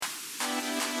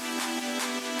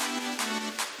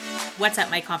What's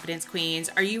up, my confidence queens?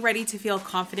 Are you ready to feel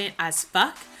confident as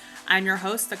fuck? I'm your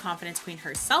host, the confidence queen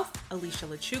herself, Alicia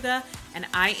Lechuga, and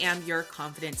I am your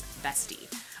confidence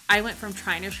bestie. I went from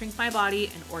trying to shrink my body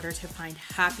in order to find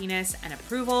happiness and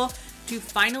approval to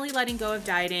finally letting go of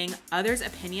dieting, others'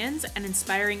 opinions, and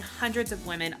inspiring hundreds of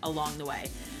women along the way.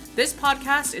 This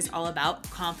podcast is all about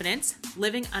confidence,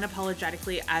 living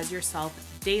unapologetically as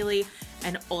yourself daily,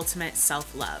 and ultimate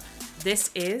self-love. This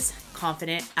is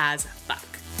Confident as Fuck.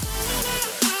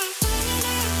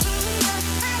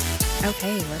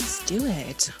 Okay, let's do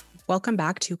it. Welcome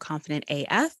back to Confident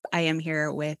AF. I am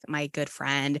here with my good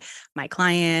friend, my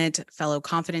client, fellow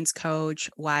confidence coach,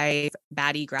 wife,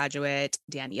 Baddie graduate,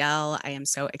 Danielle. I am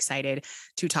so excited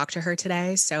to talk to her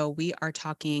today. So we are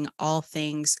talking all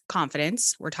things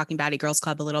confidence. We're talking Baddie Girls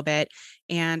Club a little bit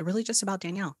and really just about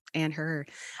Danielle and her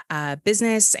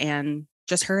business and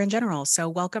just her in general. So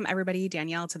welcome everybody,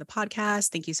 Danielle, to the podcast.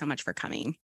 Thank you so much for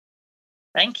coming.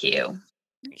 Thank you.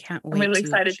 I can't wait. I'm really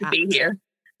excited to be here.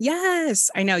 Yes,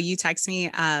 I know. You text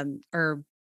me or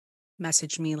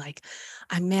message me like,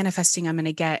 I'm manifesting. I'm going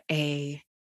to get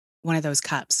one of those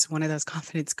cups, one of those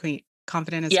confident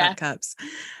as fuck cups.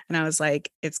 And I was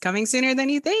like, it's coming sooner than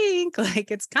you think.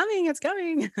 Like it's coming.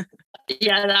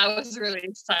 Yeah, that was really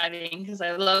exciting because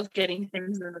I love getting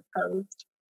things in the post.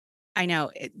 I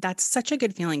know that's such a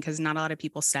good feeling because not a lot of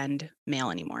people send mail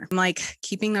anymore. I'm like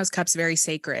keeping those cups very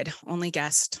sacred. Only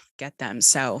guests get them.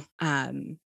 So,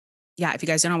 yeah, if you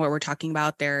guys don't know what we're talking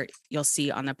about there, you'll see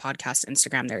on the podcast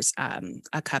Instagram, there's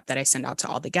a cup that I send out to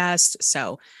all the guests.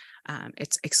 So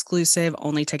it's exclusive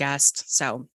only to guests.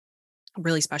 So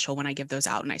really special when I give those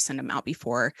out and I send them out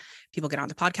before people get on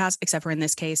the podcast, except for in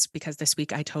this case, because this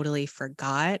week I totally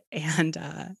forgot. And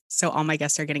so all my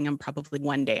guests are getting them probably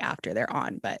one day after they're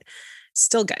on, but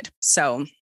still good. So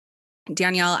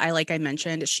Danielle, like I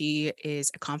mentioned, she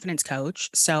is a confidence coach.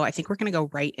 So I think we're going to go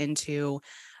right into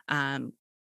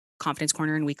Confidence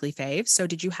Corner and Weekly Fave. So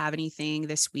did you have anything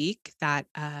this week that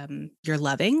you're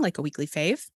loving, like a weekly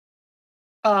fave?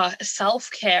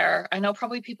 Self-care. I know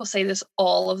probably people say this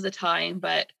all of the time,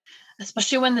 but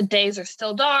especially when the days are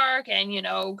still dark and,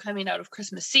 coming out of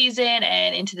Christmas season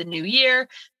and into the new year,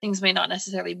 things may not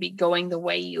necessarily be going the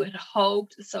way you had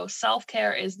hoped. So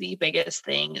self-care is the biggest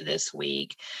thing this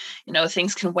week.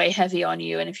 Things can weigh heavy on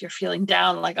you. And if you're feeling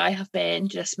down like I have been,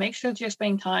 just make sure that you're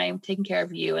spending time taking care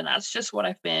of you. And that's just what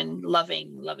I've been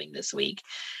loving this week.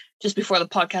 Just before the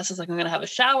podcast, I was like, I'm going to have a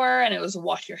shower, and it was a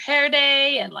wash your hair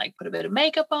day and like put a bit of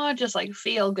makeup on, just like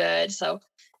feel good. So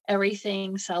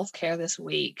everything self-care this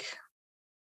week.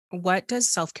 What does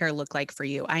self-care look like for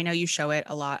you? I know you show it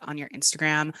a lot on your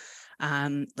Instagram,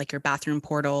 like your bathroom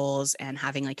portals and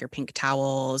having like your pink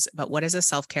towels, but what is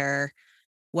self-care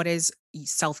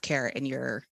in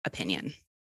your opinion?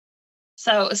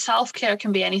 So self-care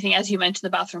can be anything. As you mentioned,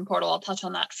 the bathroom portal, I'll touch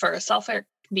on that first. Self-care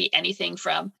can be anything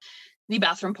from the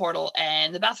bathroom portal,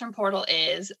 and the bathroom portal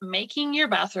is making your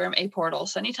bathroom a portal.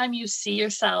 So anytime you see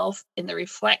yourself in the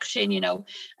reflection,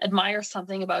 admire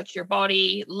something about your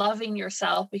body, loving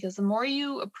yourself, because the more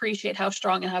you appreciate how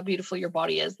strong and how beautiful your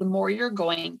body is, the more you're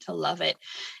going to love it.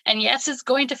 And yes, it's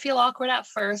going to feel awkward at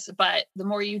first, but the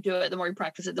more you do it, the more you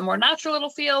practice it, the more natural it'll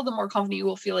feel, the more confident you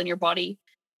will feel in your body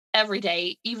every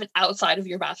day, even outside of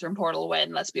your bathroom portal.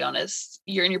 When, let's be honest,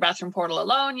 you're in your bathroom portal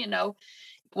alone,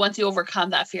 once you overcome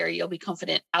that fear, you'll be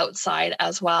confident outside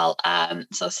as well.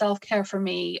 So self-care for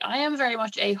me, I am very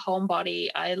much a homebody.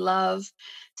 I love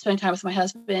spending time with my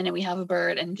husband, and we have a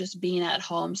bird, and just being at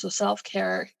home. So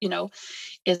self-care,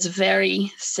 is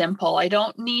very simple. I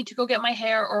don't need to go get my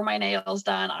hair or my nails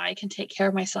done. I can take care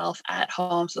of myself at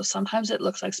home. So sometimes it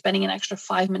looks like spending an extra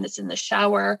 5 minutes in the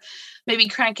shower, maybe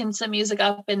cranking some music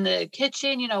up in the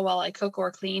kitchen, while I cook or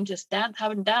clean, just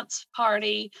having a dance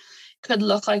party. Could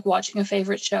look like watching a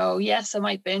favorite show. Yes, I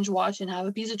might binge watch and have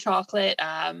a piece of chocolate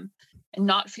and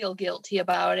not feel guilty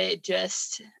about it.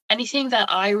 Just anything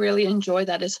that I really enjoy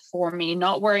that is for me,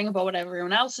 not worrying about what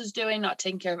everyone else is doing, not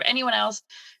taking care of anyone else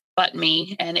but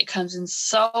me. And it comes in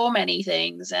so many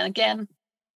things. And again,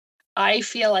 I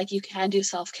feel like you can do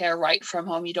self-care right from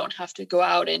home. You don't have to go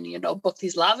out and, book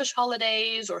these lavish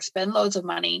holidays or spend loads of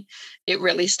money. It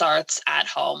really starts at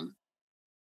home.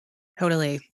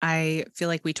 Totally. I feel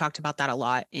like we talked about that a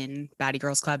lot in Baddie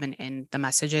Girls Club, and in the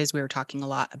messages, we were talking a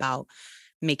lot about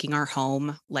making our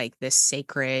home like this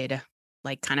sacred,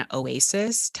 like kind of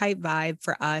oasis type vibe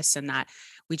for us. And that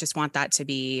we just want that to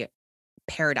be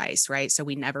paradise, right? So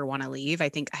we never want to leave. I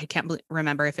think I can't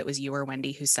remember if it was you or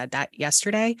Wendy who said that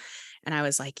yesterday. And I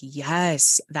was like,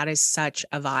 yes, that is such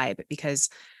a vibe, because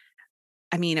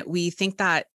I mean, we think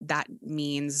that that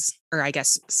means, or I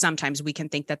guess sometimes we can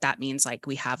think that that means like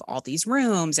we have all these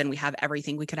rooms and we have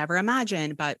everything we could ever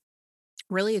imagine. But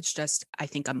really, it's just, I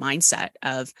think, a mindset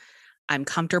of I'm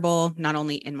comfortable not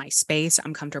only in my space,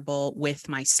 I'm comfortable with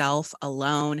myself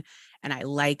alone. And I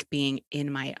like being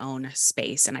in my own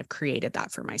space. And I've created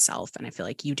that for myself. And I feel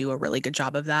like you do a really good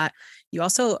job of that. You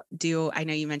also do, I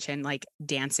know you mentioned like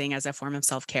dancing as a form of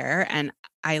self care. And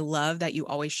I love that you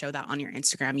always show that on your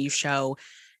Instagram. You show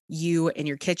you in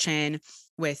your kitchen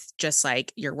with just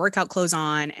like your workout clothes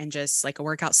on and just like a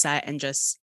workout set and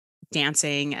just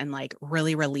dancing and like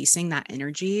really releasing that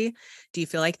energy. Do you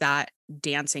feel like that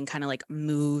dancing kind of like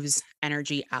moves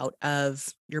energy out of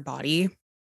your body?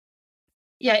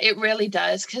 Yeah, it really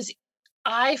does. Because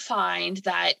I find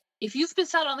that if you've been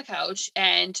sat on the couch,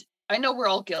 and I know we're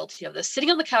all guilty of this, sitting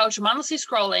on the couch, mindlessly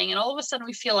scrolling, and all of a sudden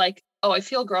we feel like, oh, I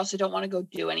feel gross. I don't want to go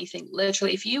do anything.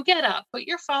 Literally, if you get up, put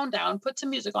your phone down, put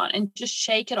some music on, and just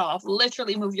shake it off,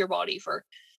 literally move your body for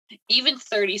even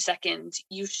 30 seconds,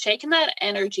 you've shaken that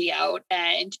energy out.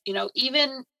 And,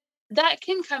 even that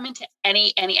can come into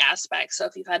any aspect. So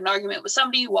if you've had an argument with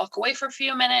somebody, you walk away for a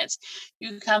few minutes,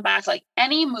 you come back, like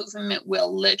any movement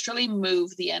will literally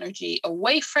move the energy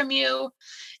away from you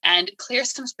and clear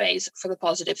some space for the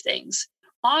positive things.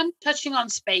 On touching on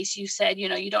space, you said,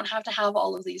 you don't have to have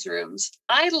all of these rooms.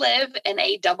 I live in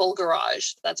a double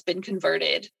garage that's been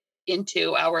converted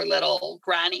into our little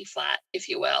granny flat, if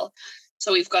you will.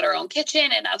 So we've got our own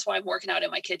kitchen, and that's why I'm working out in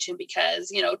my kitchen,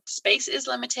 because, space is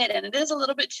limited and it is a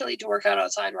little bit chilly to work out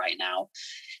outside right now.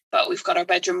 But we've got our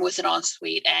bedroom with an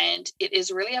ensuite, and it is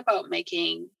really about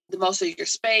making the most of your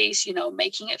space,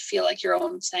 making it feel like your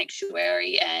own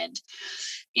sanctuary. And,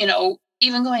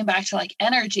 even going back to like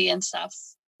energy and stuff,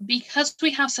 because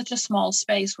we have such a small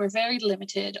space, we're very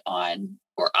limited on,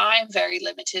 or I'm very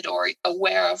limited or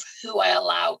aware of who I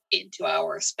allow into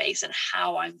our space and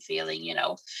how I'm feeling.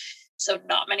 So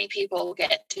not many people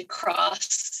get to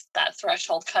cross that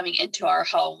threshold coming into our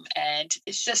home. And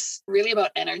it's just really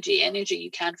about energy. Energy, you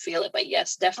can't feel it. But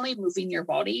yes, definitely moving your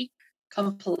body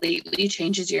completely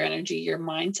changes your energy, your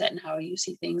mindset, and how you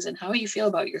see things and how you feel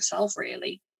about yourself,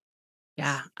 really.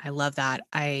 Yeah, I love that.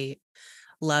 I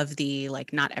love the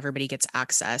like, not everybody gets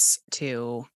access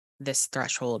to this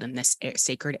threshold and this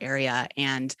sacred area.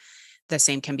 And the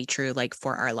same can be true like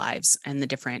for our lives and the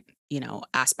different,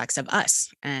 aspects of us.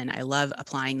 And I love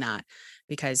applying that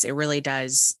because it really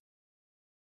does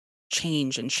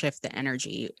change and shift the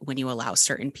energy when you allow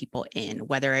certain people in,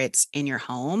 whether it's in your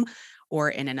home or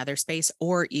in another space,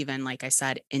 or even, like I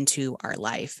said, into our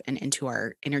life and into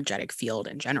our energetic field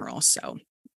in general. So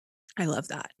I love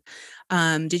that.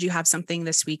 Did you have something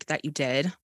this week that you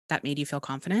did that made you feel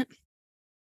confident?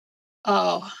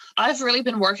 Oh, I've really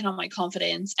been working on my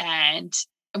confidence, and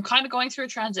I'm kind of going through a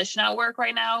transition at work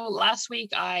right now. Last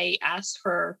week I asked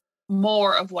for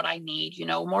more of what I need,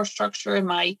 more structure in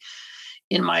my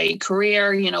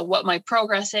career, what my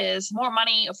progress is, more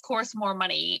money, of course, more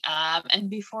money. And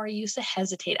before I used to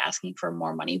hesitate asking for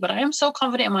more money, but I am so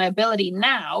confident in my ability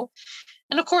now.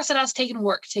 And of course, it has taken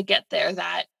work to get there,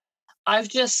 that I've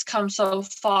just come so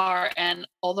far. And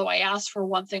although I asked for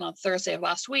one thing on Thursday of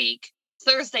last week,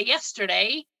 Thursday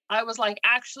yesterday, I was like,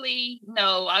 actually,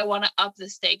 no, I want to up the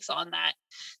stakes on that.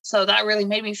 So that really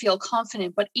made me feel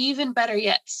confident. But even better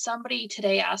yet, somebody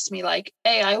today asked me, like,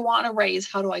 hey, I want a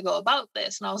raise. How do I go about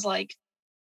this? And I was like,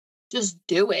 just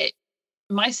do it.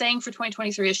 My saying for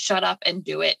 2023 is shut up and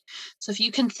do it. So if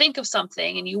you can think of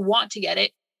something and you want to get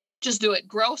it, just do it.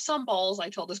 Grow some balls.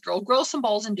 I told this girl, grow some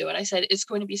balls and do it. I said, it's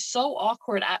going to be so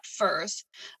awkward at first,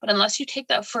 but unless you take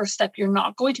that first step, you're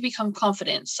not going to become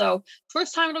confident. So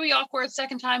first time it'll be awkward,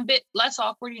 second time, bit less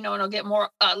awkward, and it'll get more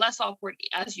less awkward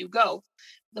as you go.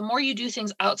 The more you do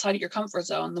things outside of your comfort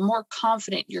zone, the more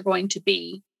confident you're going to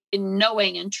be in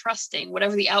knowing and trusting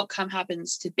whatever the outcome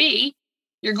happens to be,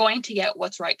 you're going to get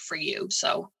what's right for you.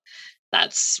 So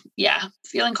that's, yeah,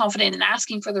 feeling confident and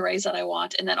asking for the raise that I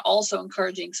want, and then also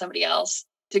encouraging somebody else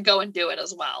to go and do it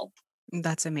as well.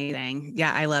 That's amazing.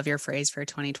 Yeah, I love your phrase for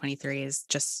 2023 is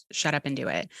just shut up and do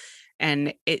it.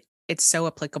 And it's so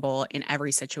applicable in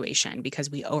every situation because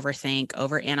we overthink,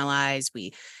 overanalyze,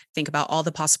 we think about all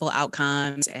the possible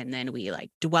outcomes and then we like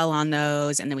dwell on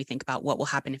those and then we think about what will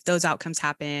happen if those outcomes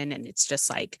happen and it's just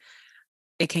like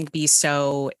it can be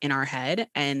so in our head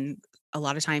and a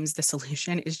lot of times the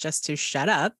solution is just to shut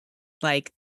up,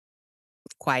 like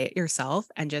quiet yourself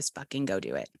and just fucking go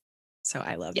do it. So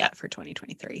I love Yeah. that for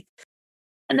 2023.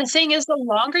 And the thing is, the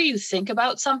longer you think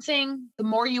about something, the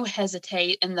more you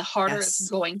hesitate and the harder it's Yes.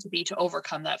 going to be to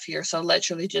overcome that fear. So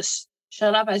literally just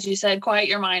shut up, as you said, quiet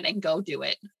your mind and go do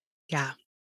it. Yeah.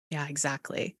 Yeah,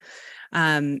 exactly.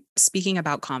 Speaking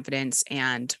about confidence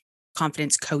and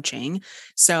confidence coaching.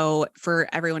 So for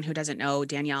everyone who doesn't know,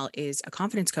 Danielle is a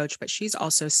confidence coach, but she's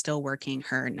also still working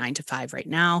her 9 to 5 right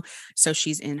now. So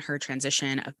she's in her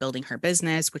transition of building her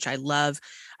business, which I love.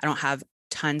 I don't have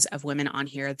tons of women on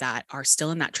here that are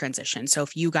still in that transition. So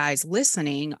if you guys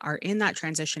listening are in that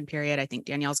transition period, I think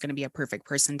Danielle's going to be a perfect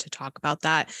person to talk about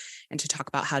that and to talk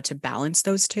about how to balance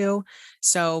those two.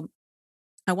 So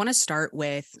I want to start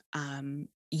with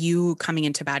you coming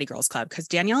into Baddie Girls Club, because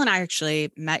Danielle and I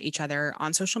actually met each other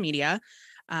on social media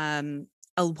a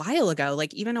while ago,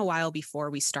 like even a while before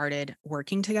we started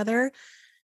working together.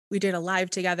 We did a live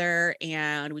together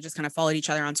and we just kind of followed each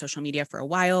other on social media for a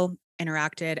while,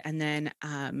 interacted. And then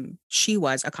she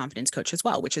was a confidence coach as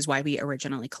well, which is why we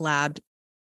originally collabed.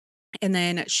 And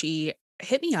then she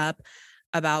hit me up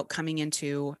about coming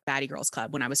into Baddie Girls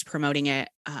Club when I was promoting it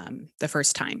the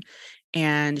first time.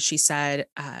 And she said,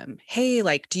 hey,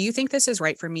 like, do you think this is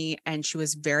right for me? And she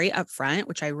was very upfront,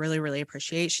 which I really, really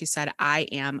appreciate. She said, I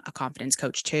am a confidence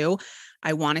coach too.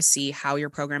 I want to see how your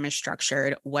program is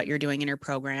structured, what you're doing in your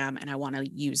program, and I want to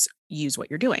use what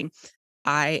you're doing.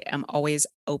 I am always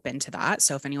open to that.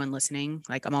 So if anyone listening,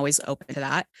 like I'm always open to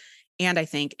that. And I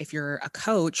think if you're a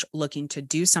coach looking to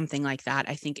do something like that,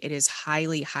 I think it is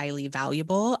highly, highly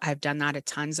valuable. I've done that a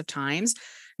tons of times,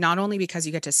 not only because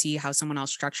you get to see how someone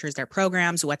else structures their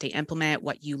programs, what they implement,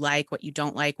 what you like, what you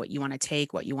don't like, what you want to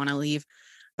take, what you want to leave,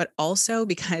 but also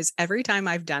because every time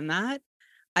I've done that,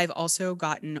 I've also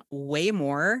gotten way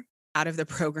more out of the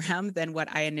program than what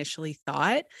I initially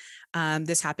thought.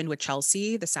 This happened with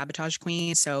Chelsea, the sabotage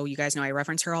queen. So you guys know I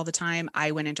reference her all the time.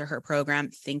 I went into her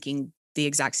program thinking the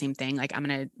exact same thing. Like, I'm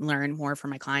going to learn more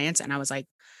from my clients. And I was like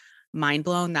mind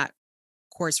blown. That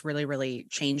course really, really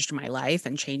changed my life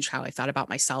and changed how I thought about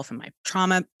myself and my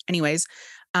trauma. Anyways,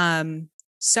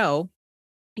 so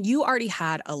you already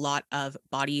had a lot of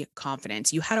body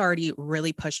confidence. You had already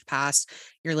really pushed past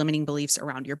your limiting beliefs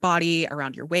around your body,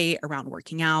 around your weight, around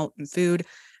working out and food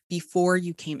before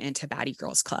you came into Baddie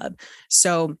Girls Club.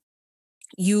 So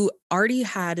you already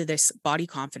had this body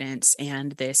confidence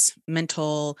and this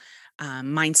mental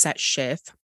mindset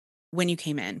shift when you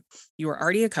came in. You were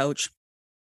already a coach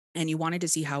and you wanted to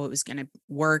see how it was going to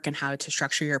work and how to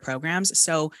structure your programs.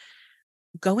 So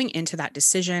going into that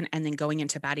decision and then going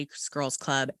into Baddie Girls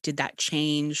Club, did that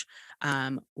change?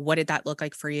 What did that look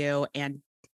like for you? And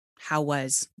how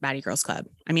was Baddie Girls Club?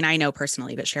 I mean, I know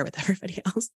personally, but share with everybody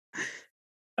else.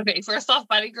 Okay, first off,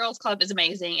 Baddie Girls Club is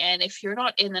amazing. And if you're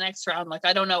not in the next round, like,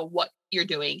 I don't know what you're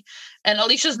doing. And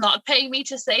Alicia's not paying me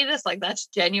to say this. Like, that's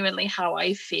genuinely how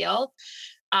I feel.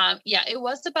 Yeah, it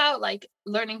was about like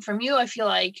learning from you. I feel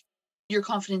like your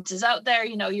confidence is out there.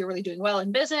 You know, you're really doing well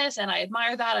in business. And I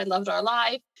admire that. I loved our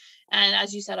live. And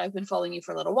as you said, I've been following you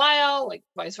for a little while, like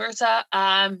vice versa.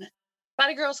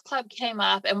 Baddie Girls Club came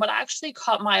up. And what actually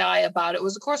caught my eye about it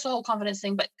was, of course, the whole confidence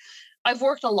thing. But I've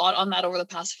worked a lot on that over the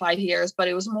past 5 years, but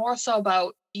it was more so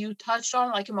about, you touched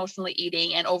on like emotionally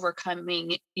eating and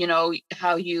overcoming, you know,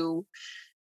 how you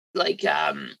like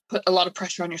put a lot of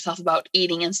pressure on yourself about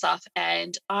eating and stuff.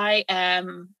 And I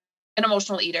am an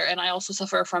emotional eater, and I also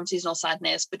suffer from seasonal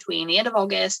sadness between the end of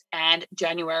August and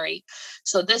January.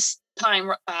 So this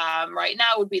time right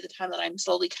now would be the time that I'm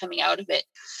slowly coming out of it.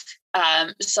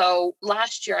 So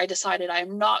last year I decided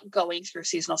I'm not going through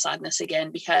seasonal sadness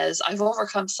again, because I've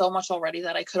overcome so much already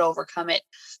that I could overcome it.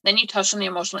 Then you touched on the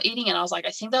emotional eating, and I was like,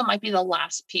 I think that might be the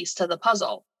last piece to the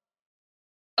puzzle.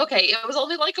 Okay, it was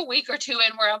only like a week or two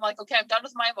in where I'm like, okay, I'm done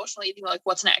with my emotional eating. Like,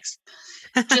 what's next?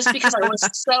 Just because I was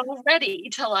so ready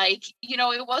to, like, you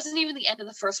know, it wasn't even the end of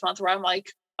the first month where I'm like,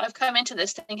 I've come into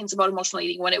this thinking it's about emotional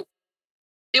eating, when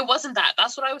it wasn't that.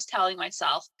 That's what I was telling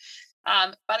myself.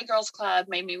 Baddie Girls Club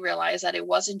made me realize that it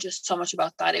wasn't just so much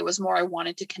about that. It was more, I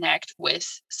wanted to connect with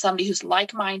somebody who's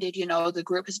like-minded. You know, the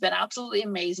group has been absolutely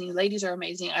amazing. Ladies are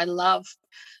amazing. I love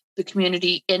the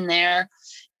community in there.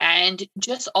 And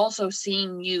just also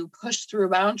seeing you push through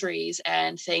boundaries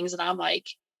and things. And I'm like,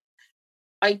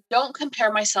 I don't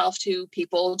compare myself to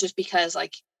people just because,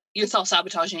 like, you're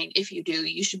self-sabotaging. If you do,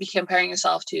 you should be comparing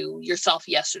yourself to yourself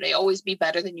yesterday. Always be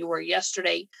better than you were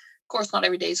yesterday. Of course, not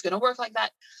every day is going to work like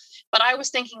that. But I was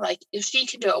thinking, like, if she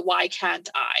can do it, why can't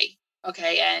I?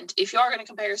 Okay. And if you are going to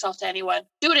compare yourself to anyone,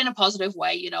 do it in a positive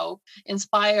way, you know,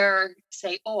 inspire,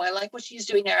 say, oh, I like what she's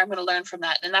doing there. I'm going to learn from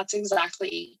that. And that's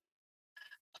exactly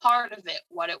part of it,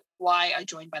 why I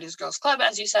joined Baddie Girls Club,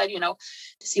 as you said, you know,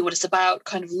 to see what it's about,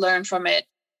 kind of learn from it.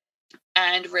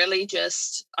 And really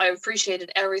just, I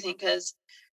appreciated everything, because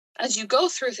as you go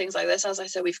through things like this, as I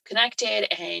said, we've connected,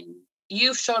 and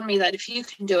you've shown me that if you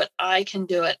can do it, I can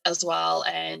do it as well.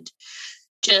 And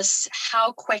just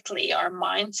how quickly our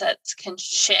mindsets can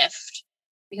shift.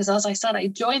 Because as I said, I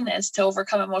joined this to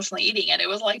overcome emotional eating. And it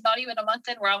was like not even a month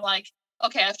in where I'm like,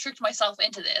 okay, I've tricked myself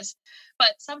into this. But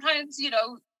sometimes,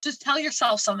 just tell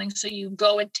yourself something so you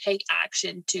go and take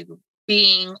action to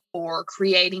being or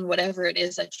creating whatever it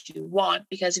is that you want.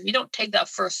 Because if you don't take that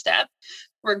first step,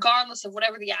 regardless of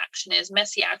whatever the action is,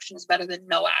 messy action is better than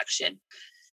no action.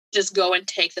 Just go and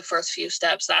take the first few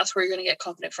steps. That's where you're going to get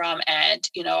confident from. And,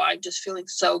 I'm just feeling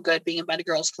so good being in Better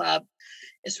Girls Club.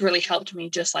 It's really helped me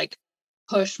just like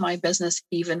push my business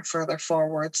even further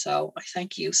forward. So I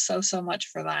thank you so, so much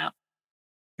for that.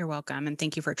 You're welcome. And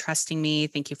thank you for trusting me.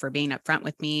 Thank you for being upfront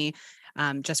with me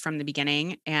just from the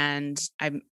beginning. And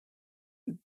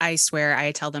I swear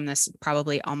I tell them this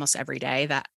probably almost every day,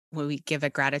 that when we give a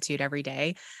gratitude every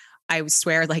day, I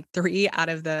swear like 3 out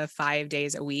of the 5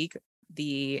 days a week,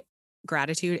 the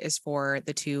gratitude is for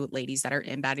the 2 ladies that are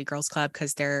in Baddie Girls Club,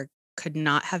 because there could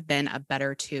not have been a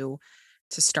better 2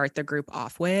 to start the group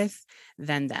off with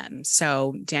than them.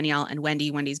 So Danielle and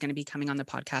Wendy's going to be coming on the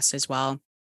podcast as well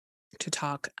to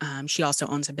talk. She also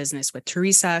owns a business with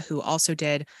Teresa, who also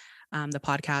did the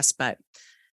podcast, but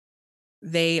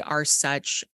they are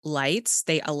such lights.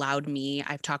 They allowed me,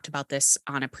 I've talked about this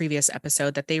on a previous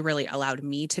episode, that they really allowed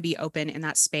me to be open in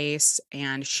that space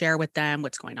and share with them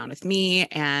what's going on with me.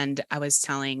 And I was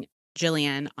telling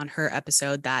Jillian on her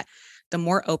episode that the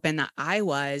more open that I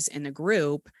was in the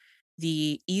group,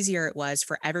 the easier it was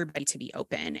for everybody to be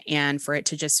open and for it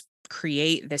to just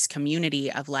create this community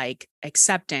of like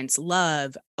acceptance,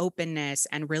 love, openness,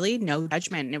 and really no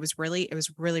judgment. And it was really,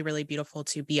 really beautiful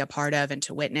to be a part of and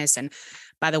to witness. And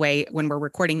by the way, when we're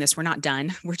recording this, we're not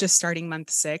done. We're just starting month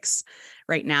 6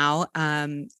 right now.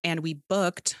 And we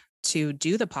booked to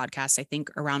do the podcast, I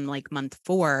think around like month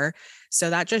 4. So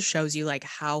that just shows you like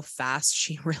how fast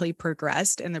she really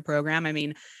progressed in the program. I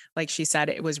mean, like she said,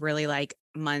 it was really like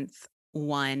month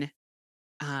 1,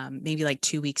 maybe like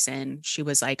 2 weeks in, she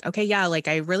was like, okay, yeah, like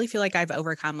I really feel like I've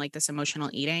overcome like this emotional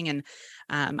eating. And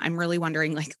I'm really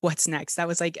wondering like what's next. That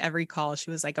was like every call. She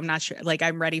was like, I'm not sure, like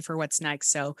I'm ready for what's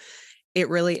next. So it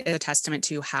really is a testament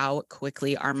to how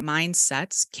quickly our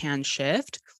mindsets can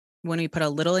shift when we put a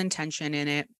little intention in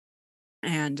it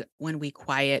and when we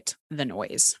quiet the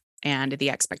noise and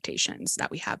the expectations that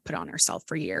we have put on ourselves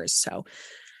for years. So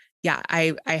yeah,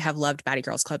 I have loved Baddie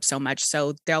Girls Club so much.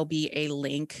 So there'll be a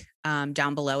link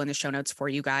down below in the show notes for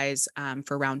you guys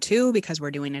for round 2, because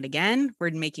we're doing it again. We're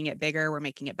making it bigger. We're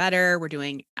making it better.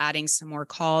 We're adding some more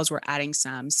calls. We're adding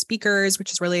some speakers,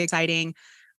 which is really exciting.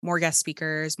 More guest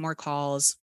speakers, more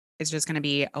calls. It's just going to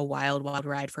be a wild, wild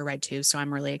ride for Ride 2. So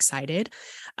I'm really excited.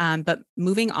 But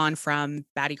moving on from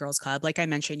Baddie Girls Club, like I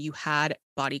mentioned, you had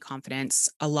body confidence,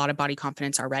 a lot of body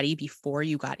confidence already before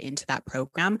you got into that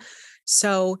program.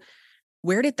 So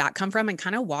where did that come from? And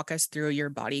kind of walk us through your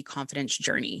body confidence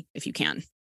journey, if you can.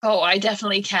 Oh, I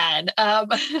definitely can.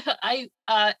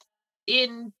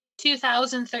 In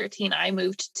 2013, I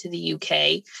moved to the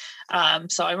UK.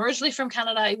 So I'm originally from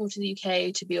Canada. I moved to the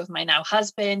UK to be with my now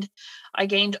husband. I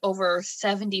gained over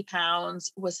 70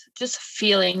 pounds, was just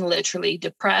feeling literally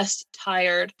depressed,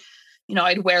 tired.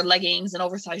 I'd wear leggings and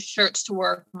oversized shirts to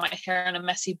work, my hair in a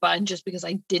messy bun, just because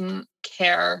I didn't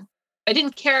care. I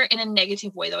didn't care in a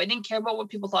negative way, though. I didn't care about what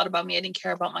people thought about me. I didn't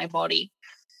care about my body.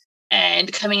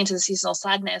 And coming into the seasonal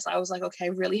sadness, I was like, okay, I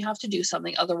really have to do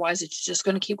something. Otherwise, it's just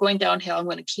going to keep going downhill. I'm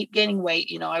going to keep gaining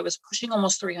weight. I was pushing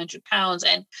almost 300 pounds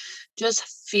and just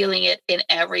feeling it in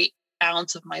every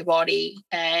ounce of my body.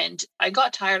 And I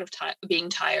got tired of being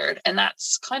tired. And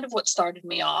that's kind of what started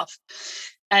me off.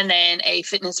 And then a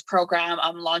fitness program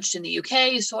launched in the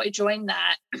UK. So I joined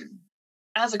that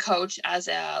as a coach, as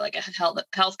a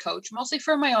health coach, mostly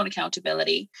for my own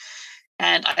accountability.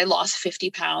 And I lost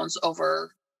 50 pounds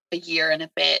over a year and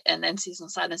a bit. And then seasonal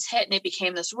sadness hit, and it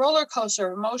became this roller coaster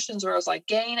of emotions where I was like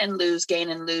gain and lose.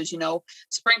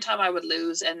 Springtime I would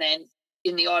lose, and then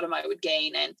in the autumn I would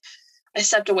gain. And I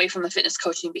stepped away from the fitness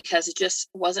coaching because it just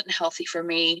wasn't healthy for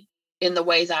me in the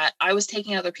way that I was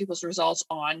taking other people's results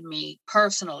on me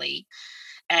personally.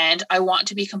 And I want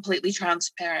to be completely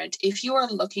transparent. If you are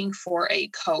looking for a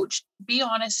coach, be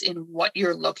honest in what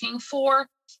you're looking for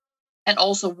and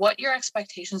also what your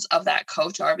expectations of that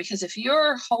coach are. Because if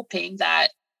you're hoping that,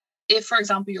 if, for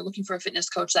example, you're looking for a fitness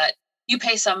coach that you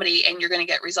pay somebody and you're going to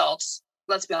get results,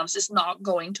 let's be honest, it's not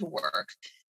going to work.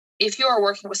 If you are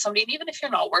working with somebody, and even if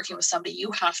you're not working with somebody,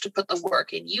 you have to put the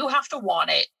work in. You have to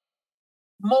want it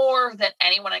more than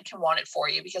anyone can want it for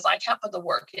you, because I can't put the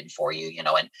work in for you,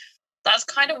 and that's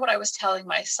kind of what I was telling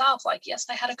myself. Like, yes,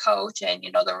 I had a coach and,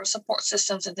 there were support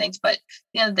systems and things, but at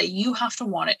the end of the day, you have to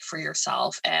want it for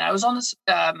yourself. And I was on this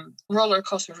roller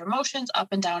coaster of emotions, up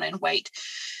and down in weight.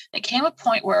 It came a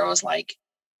point where I was like,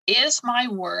 is my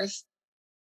worth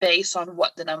based on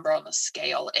what the number on the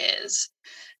scale is?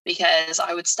 Because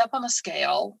I would step on the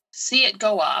scale, see it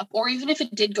go up, or even if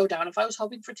it did go down, if I was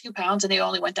hoping for 2 pounds and it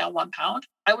only went down 1 pound,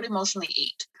 I would emotionally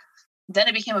eat. Then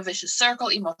it became a vicious circle,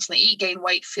 emotionally eat, gain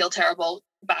weight, feel terrible,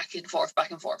 back and forth,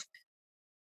 back and forth.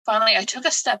 Finally, I took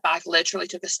a step back, literally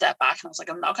took a step back, and I was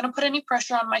like, I'm not going to put any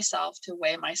pressure on myself to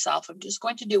weigh myself. I'm just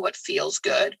going to do what feels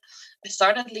good. I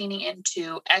started leaning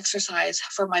into exercise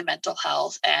for my mental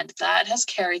health, and that has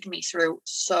carried me through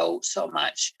so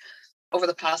much over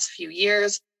the past few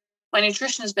years. My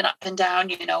nutrition has been up and down,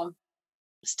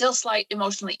 still slight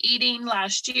emotionally eating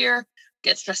last year,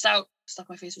 get stressed out, stuff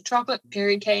my face with chocolate,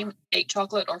 period came, ate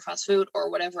chocolate or fast food or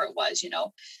whatever it was.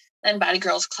 Then Batty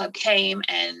Girls Club came,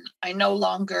 and I no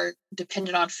longer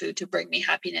depended on food to bring me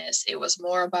happiness. It was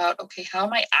more about, okay, how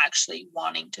am I actually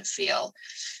wanting to feel?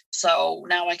 So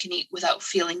now I can eat without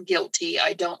feeling guilty.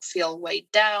 I don't feel weighed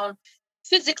down.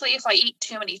 Physically, if I eat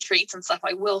too many treats and stuff,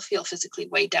 I will feel physically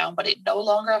weighed down, but it no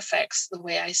longer affects the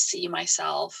way I see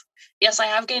myself. Yes, I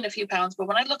have gained a few pounds, but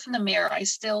when I look in the mirror, I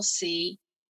still see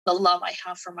the love I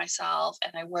have for myself,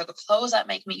 and I wear the clothes that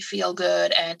make me feel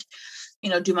good, and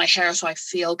do my hair so I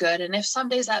feel good. And if some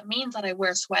days that means that I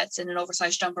wear sweats and an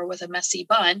oversized jumper with a messy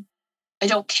bun, I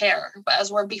don't care. But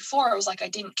as where before, it was like I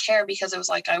didn't care because it was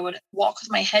like I would walk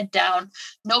with my head down.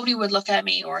 Nobody would look at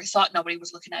me, or I thought nobody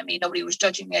was looking at me. Nobody was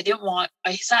judging me.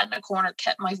 I sat in a corner,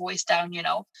 kept my voice down, And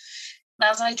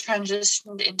as I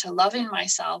transitioned into loving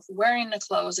myself, wearing the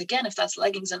clothes, again, if that's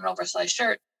leggings and an oversized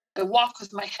shirt, I walk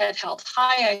with my head held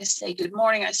high. I say good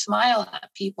morning. I smile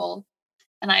at people.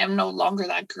 And I am no longer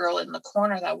that girl in the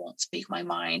corner that won't speak my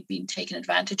mind, being taken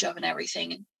advantage of and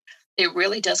everything. And it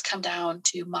really does come down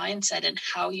to mindset and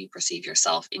how you perceive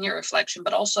yourself in your reflection,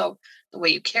 but also the way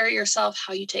you carry yourself,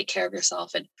 how you take care of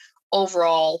yourself, and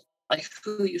overall, like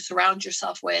who you surround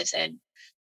yourself with. And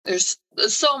there's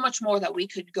so much more that we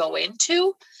could go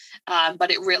into, but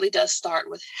it really does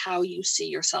start with how you see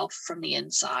yourself from the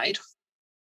inside.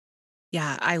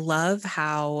 Yeah, I love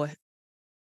how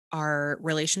our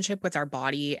relationship with our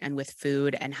body and with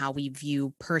food and how we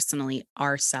view personally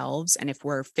ourselves, and if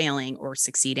we're failing or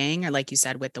succeeding, or like you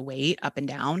said, with the weight up and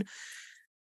down,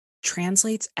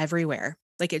 translates everywhere.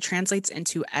 Like it translates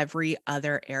into every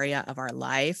other area of our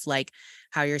life, like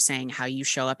how you're saying how you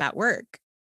show up at work,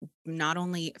 not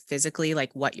only physically,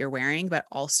 like what you're wearing, but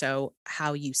also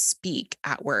how you speak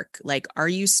at work. Like, are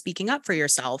you speaking up for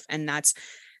yourself? And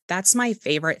that's my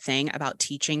favorite thing about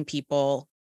teaching people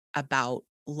about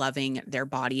loving their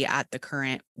body at the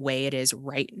current way it is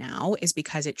right now, is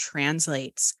because it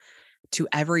translates to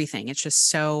everything. It's just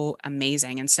so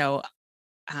amazing. And so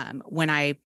when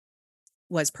I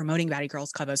was promoting Batty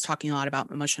Girls Club, I was talking a lot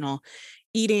about emotional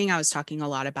eating. I was talking a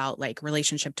lot about like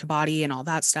relationship to body and all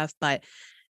that stuff. But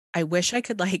I wish I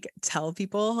could like tell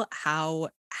people how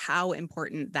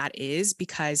important that is,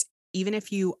 because even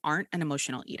if you aren't an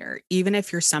emotional eater, even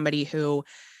if you're somebody who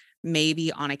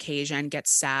maybe on occasion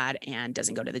gets sad and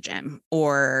doesn't go to the gym,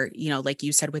 or, like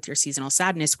you said with your seasonal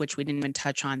sadness, which we didn't even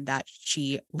touch on, that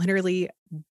she literally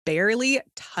barely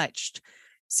touched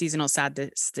seasonal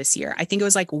sadness this year. I think it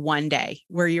was like one day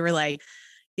where you were like,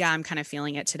 yeah, I'm kind of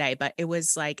feeling it today. But it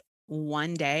was like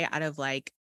one day out of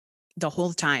like the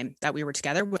whole time that we were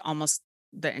together, almost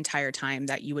the entire time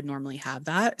that you would normally have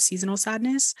that seasonal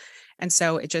sadness. And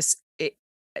so it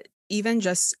even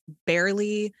just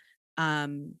barely,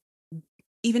 um,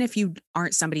 even if you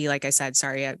aren't somebody, like I said,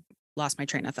 sorry, I lost my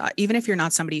train of thought. Even if you're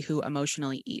not somebody who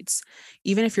emotionally eats,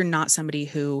 even if you're not somebody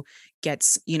who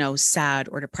gets, sad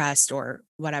or depressed or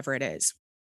whatever it is,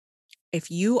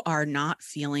 if you are not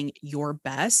feeling your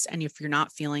best, and if you're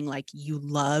not feeling like you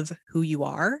love who you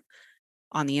are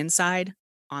on the inside,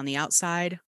 on the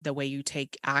outside, the way you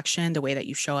take action, the way that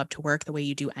you show up to work, the way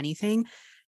you do anything,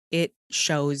 it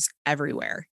shows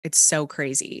everywhere. It's so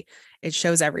crazy. It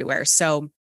shows everywhere. So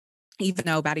even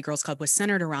though Batty Girls Club was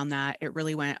centered around that, it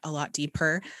really went a lot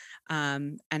deeper.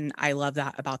 And I love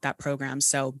that about that program.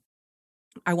 So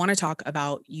I want to talk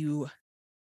about you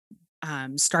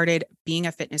started being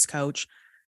a fitness coach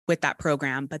with that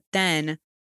program, but then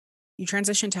you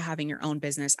transitioned to having your own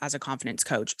business as a confidence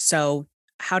coach. So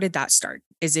how did that start?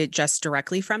 Is it just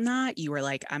directly from that? You were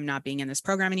like, I'm not being in this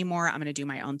program anymore, I'm going to do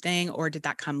my own thing? Or did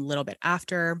that come a little bit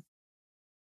after?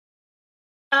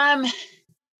 Um,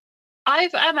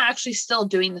 I'm actually still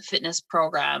doing the fitness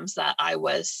programs that I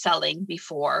was selling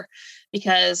before,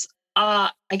 because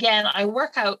Again, I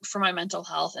work out for my mental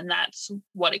health, and that's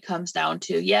what it comes down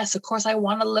to. Yes, of course, I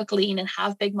want to look lean and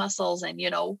have big muscles, and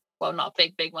well, not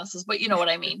big muscles, but you know what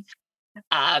I mean.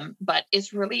 But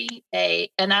it's really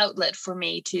an outlet for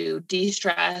me to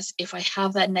de-stress if I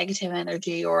have that negative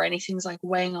energy or anything's like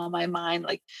weighing on my mind,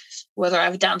 like whether I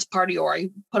have a dance party or I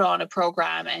put on a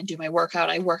program and do my workout.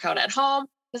 I work out at home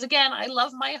because again, I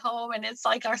love my home and it's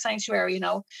like our sanctuary.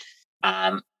 Um,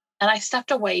 and I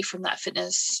stepped away from that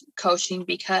fitness coaching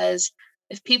because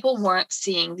if people weren't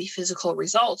seeing the physical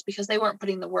results because they weren't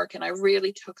putting the work in, I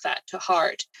really took that to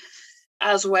heart.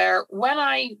 As where when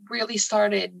I really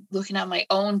started looking at my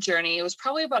own journey, it was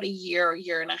probably about a year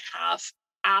and a half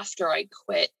after I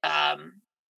quit.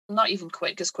 Not even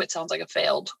quit because quit sounds like a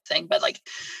failed thing, but like,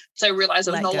 so I realized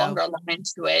I was Let no go. longer aligned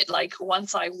to it. Like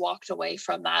once I walked away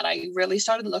from that, I really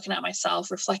started looking at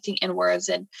myself, reflecting inwards,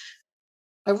 and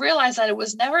I realized that it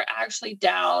was never actually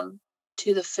down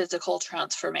to the physical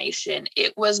transformation.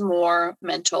 It was more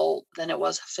mental than it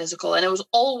was physical. And it was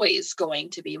always going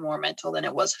to be more mental than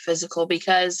it was physical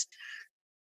because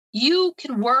you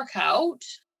can work out.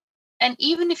 And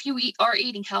even if you are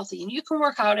eating healthy and you can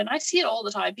work out, and I see it all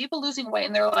the time, people losing weight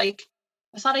and they're like,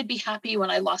 I thought I'd be happy when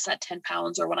I lost that 10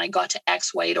 pounds or when I got to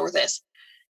X weight or this.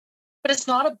 But it's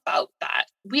not about that.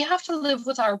 We have to live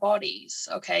with our bodies.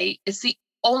 Okay. It's the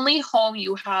only home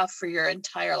you have for your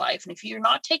entire life. And if you're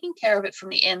not taking care of it from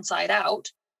the inside out,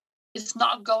 it's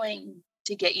not going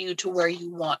to get you to where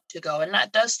you want to go. And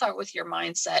that does start with your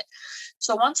mindset.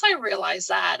 So once I realized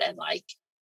that, and like,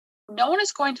 no one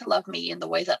is going to love me in the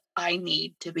way that I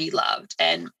need to be loved.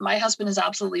 And my husband is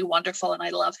absolutely wonderful and I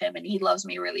love him and he loves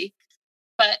me really.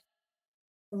 But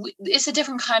it's a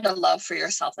different kind of love for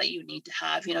yourself that you need to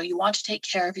have. You want to take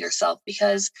care of yourself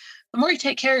because the more you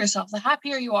take care of yourself, the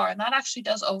happier you are. And that actually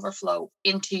does overflow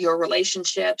into your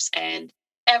relationships and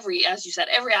as you said,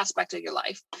 every aspect of your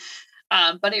life.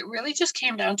 But it really just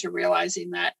came down to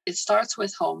realizing that it starts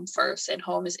with home first, and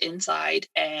home is inside,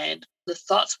 and the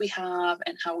thoughts we have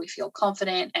and how we feel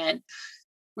confident, and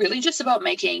really just about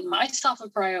making myself a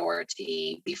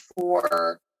priority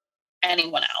before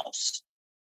anyone else.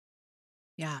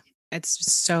 Yeah,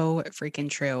 it's so freaking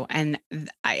true. And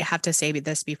I have to say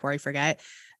this before I forget.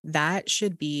 That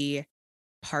should be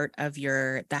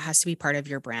that has to be part of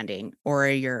your branding or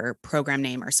your program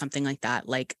name or something like that.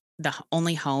 Like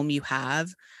only home you have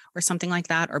or something like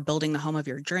that, or building the home of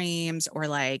your dreams, or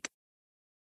what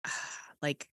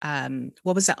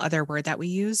was that other word that we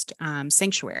used?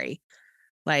 Sanctuary,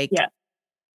 like Yeah.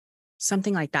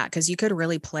 something like that. Cause you could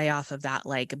really play off of that,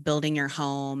 like building your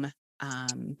home,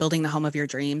 building the home of your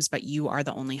dreams, but you are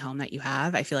the only home that you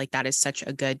have. I feel like that is such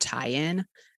a good tie-in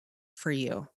for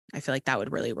you. I feel like that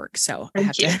would really work. So I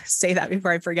have Thank to you. say that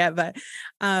before I forget. But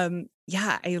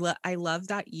yeah, I love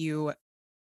that you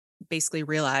basically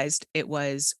realized it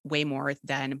was way more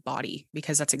than body,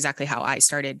 because that's exactly how I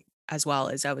started as well.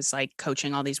 As I was like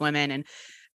coaching all these women and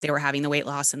they were having the weight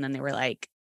loss and then they were like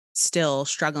still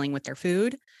struggling with their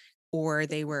food, or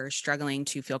they were struggling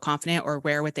to feel confident or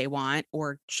wear what they want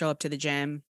or show up to the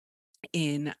gym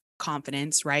in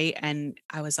confidence, right? And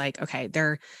I was like, okay,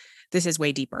 this is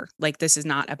way deeper. Like, this is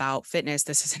not about fitness.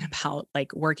 This isn't about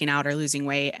like working out or losing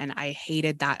weight. And I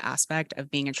hated that aspect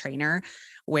of being a trainer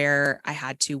where I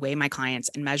had to weigh my clients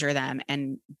and measure them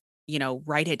and,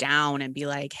 write it down and be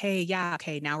like, hey, yeah,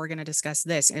 okay, now we're going to discuss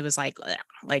this. And it was like, ugh,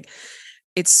 like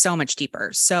it's so much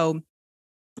deeper. So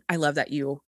I love that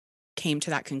you came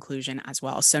to that conclusion as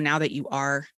well. So now that you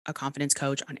are a confidence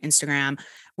coach on Instagram,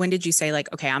 when did you say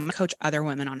like, okay, I'm going to coach other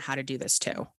women on how to do this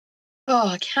too? Oh,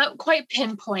 I can't quite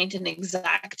pinpoint an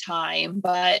exact time,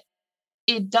 but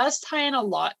it does tie in a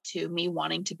lot to me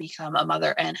wanting to become a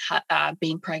mother and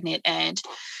being pregnant. And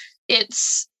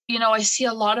I see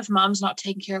a lot of moms not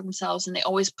taking care of themselves and they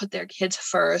always put their kids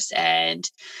first. And,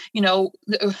 I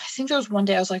think there was one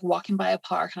day I was like walking by a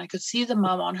park and I could see the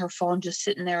mom on her phone just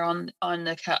sitting there on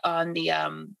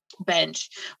the bench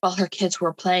while her kids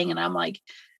were playing. And I'm like,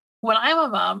 when I'm a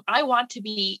mom, I want to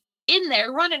be in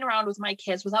there running around with my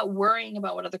kids without worrying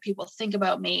about what other people think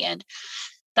about me. And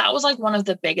that was like one of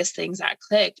the biggest things that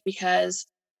clicked because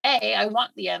I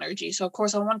want the energy. So of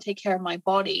course I want to take care of my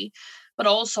body, but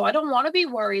also I don't want to be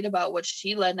worried about what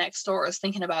Sheila next door is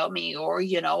thinking about me, or,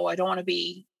 I don't want to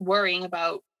be worrying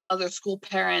about other school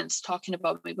parents talking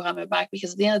about me behind my back,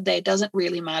 because at the end of the day, it doesn't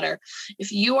really matter.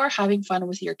 If you are having fun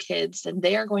with your kids, then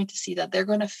they are going to see that, they're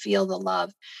going to feel the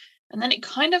love. And then it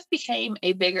kind of became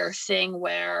a bigger thing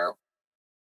where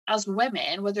as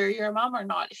women, whether you're a mom or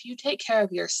not, if you take care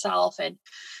of yourself and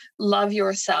love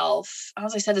yourself,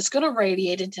 as I said, it's going to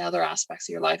radiate into other aspects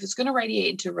of your life. It's going to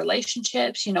radiate into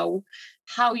relationships, you know,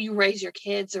 how you raise your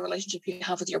kids, the relationship you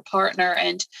have with your partner.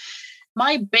 And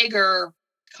my bigger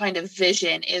kind of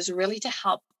vision is really to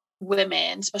help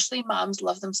women, especially moms,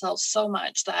 love themselves so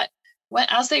much that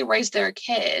as they raise their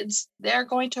kids, they're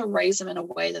going to raise them in a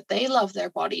way that they love their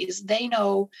bodies. They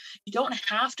know you don't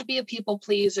have to be a people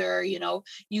pleaser. You know,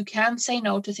 you can say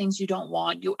no to things you don't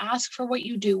want. You ask for what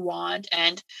you do want.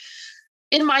 And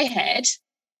in my head,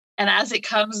 and as it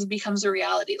becomes a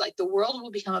reality, like the world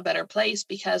will become a better place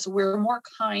because we're more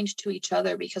kind to each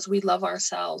other, because we love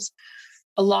ourselves.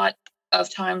 A lot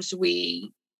of times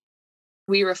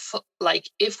like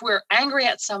if we're angry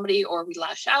at somebody, or we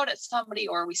lash out at somebody,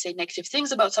 or we say negative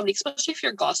things about somebody, especially if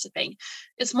you're gossiping,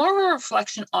 it's more of a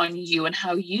reflection on you and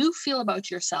how you feel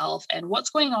about yourself and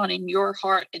what's going on in your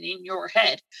heart and in your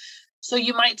head. So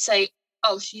you might say,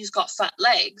 oh, she's got fat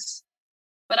legs,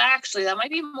 but actually that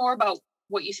might be more about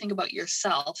what you think about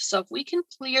yourself. So if we can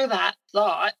clear that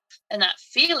thought and that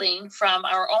feeling from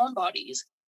our own bodies,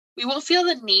 we won't feel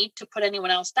the need to put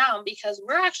anyone else down, because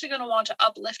we're actually going to want to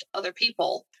uplift other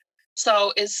people.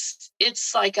 So it's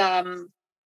like a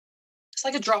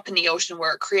drop in the ocean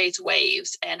where it creates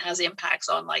waves and has impacts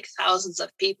on like thousands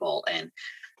of people. And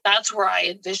that's where I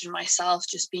envision myself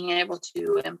just being able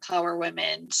to empower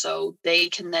women so they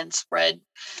can then spread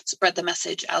the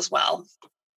message as well.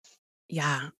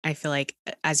 Yeah, I feel like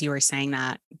as you were saying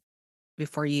that,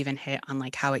 before you even hit on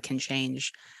like how it can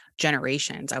change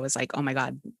generations, I was like, oh my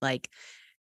God, like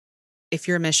if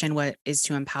your mission what is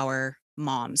to empower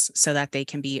moms so that they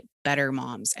can be better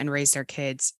moms and raise their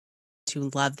kids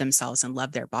to love themselves and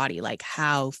love their body, like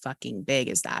how fucking big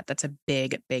is that? That's a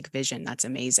big, big vision. That's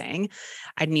amazing.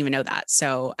 I didn't even know that.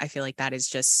 So I feel like that is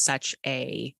just such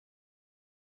a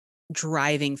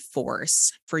driving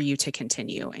force for you to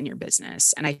continue in your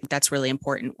business. And I think that's really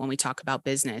important when we talk about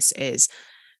business. Is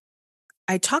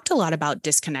I talked a lot about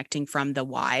disconnecting from the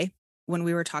why when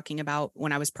we were talking about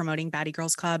when I was promoting Baddie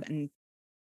Girls Club. And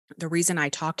the reason I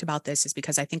talked about this is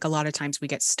because I think a lot of times we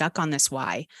get stuck on this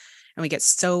why, and we get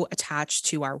so attached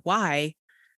to our why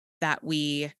that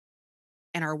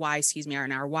our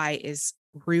why is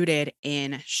rooted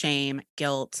in shame,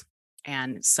 guilt,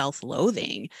 and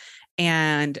self-loathing.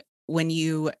 And when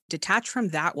you detach from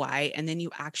that why, and then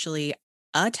you actually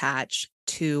attach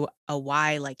to a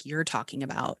why like you're talking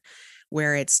about,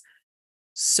 where it's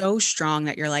so strong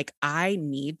that you're like, I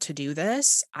need to do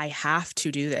this. I have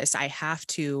to do this. I have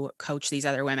to coach these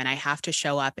other women. I have to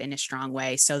show up in a strong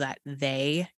way so that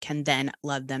they can then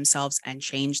love themselves and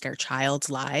change their child's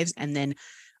lives. And then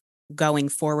going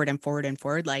forward and forward and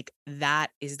forward, like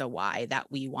that is the why that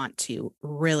we want to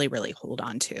really, really hold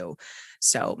on to.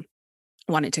 So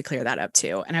I wanted to clear that up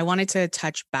too. And I wanted to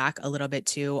touch back a little bit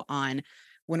too on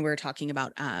when we were talking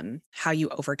about how you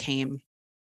overcame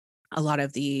a lot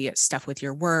of the stuff with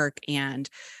your work and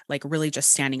like really just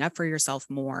standing up for yourself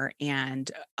more. And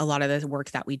a lot of the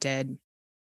work that we did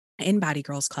in Baddie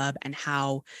Girls Club, and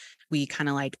how we kind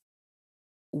of like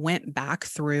went back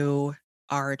through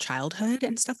our childhood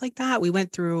and stuff like that. We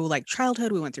went through like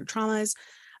childhood, we went through traumas.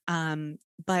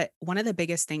 But one of the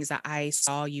biggest things that I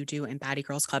saw you do in Baddie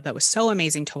Girls Club that was so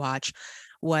amazing to watch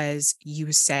was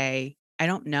you say, I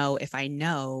don't know if I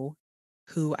know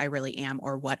who I really am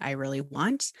or what I really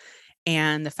want.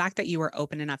 And the fact that you were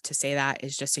open enough to say that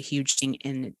is just a huge thing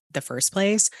in the first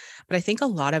place. But I think a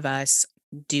lot of us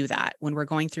do that when we're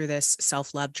going through this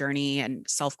self-love journey and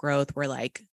self-growth. We're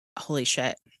like, holy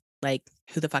shit, like,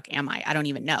 who the fuck am I? I don't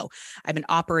even know. I've been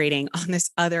operating on this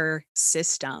other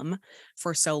system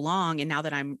for so long. And now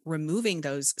that I'm removing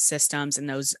those systems and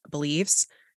those beliefs,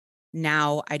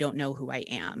 now I don't know who I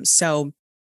am. So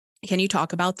can you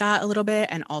talk about that a little bit?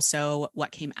 And also what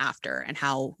came after and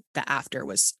how the after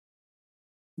was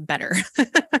better?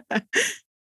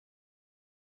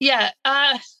 Yeah,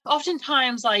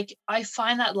 oftentimes, like, I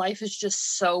find that life is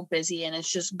just so busy and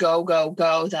it's just go, go,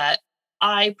 go, that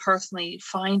I personally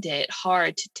find it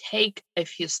hard to take a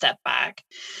few step back.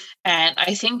 And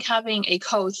I think having a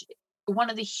coach, one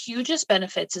of the hugest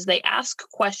benefits is they ask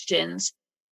questions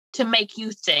to make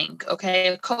you think. Okay,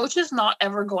 a coach is not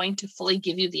ever going to fully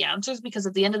give you the answers, because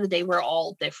at the end of the day, we're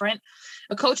all different.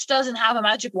 A coach doesn't have a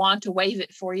magic wand to wave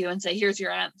it for you and say, here's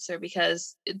your answer,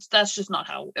 because that's just not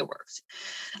how it works.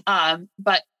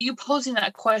 But you posing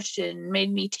that question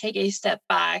made me take a step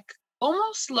back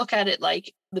almost look at it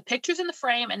like the picture's in the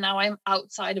frame, and now I'm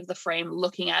outside of the frame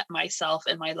looking at myself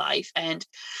and my life. And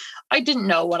I didn't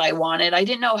know what I wanted. I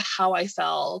didn't know how I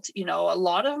felt. You know, a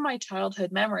lot of my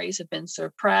childhood memories have been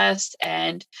suppressed,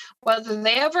 and whether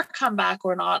they ever come back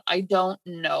or not, I don't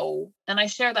know. And I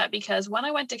share that because when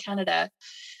I went to Canada,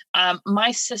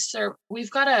 my sister,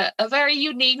 we've got a very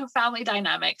unique family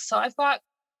dynamic. So I've got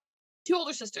two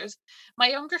older sisters. My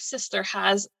younger sister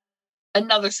has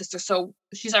another sister, so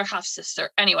she's our half sister.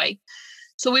 Anyway,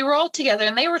 so we were all together,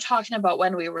 and they were talking about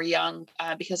when we were young,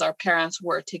 because our parents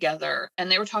were together, and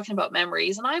they were talking about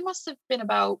memories. And I must have been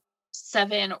about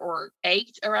 7 or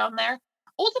 8, around there,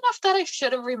 old enough that I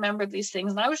should have remembered these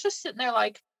things. And I was just sitting there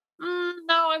like,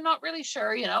 no, I'm not really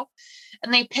sure, you know.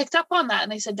 And they picked up on that,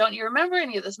 and they said, don't you remember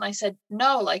any of this? And I said,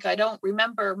 no, like, I don't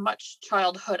remember much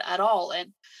childhood at all.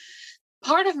 And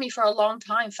part of me for a long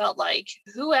time felt like,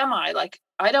 who am I? Like,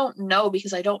 I don't know,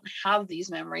 because I don't have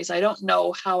these memories. I don't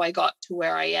know how I got to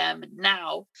where I am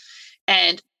now.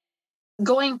 And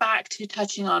going back to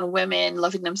touching on women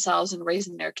loving themselves and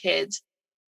raising their kids,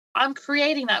 I'm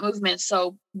creating that movement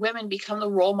so women become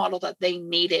the role model that they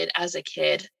needed as a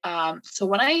kid. So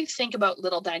when I think about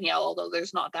little Danielle, although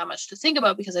there's not that much to think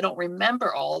about because I don't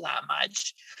remember all that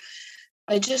much,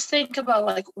 I just think about,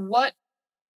 like, what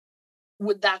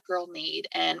would that girl need?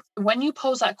 And when you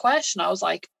pose that question, I was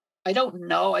like, I don't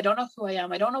know. I don't know who I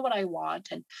am. I don't know what I want.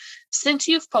 And since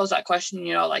you've posed that question,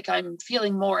 you know, like, I'm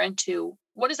feeling more into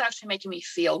what is actually making me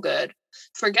feel good.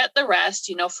 Forget the rest,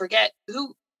 you know, forget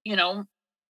who, you know,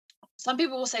 some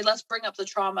people will say, let's bring up the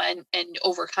trauma and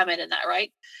overcome it and that,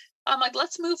 right? I'm like,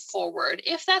 let's move forward.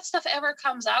 If that stuff ever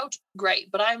comes out,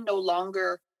 great. But I'm no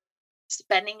longer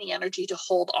spending the energy to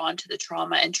hold on to the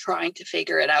trauma and trying to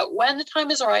figure it out. When the time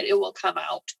is right, it will come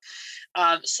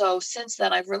out. So since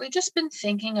then, I've really just been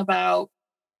thinking about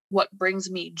what brings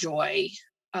me joy,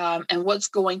 and what's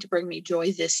going to bring me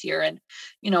joy this year, and,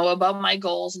 you know, about my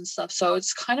goals and stuff. So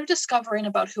it's kind of discovering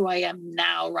about who I am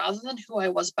now rather than who I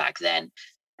was back then,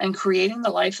 and creating the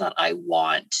life that I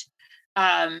want.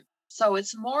 So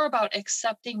it's more about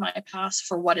accepting my past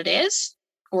for what it is,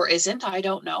 or isn't, I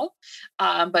don't know,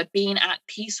 but being at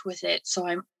peace with it. So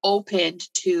I'm open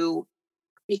to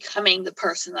becoming the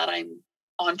person that I'm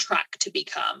on track to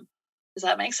become. Does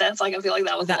that make sense? Like, I feel like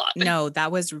that was a lot. No,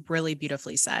 that was really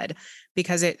beautifully said,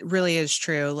 because it really is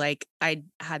true. Like, I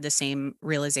had the same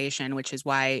realization, which is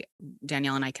why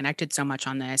Danielle and I connected so much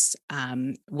on this,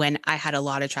 when I had a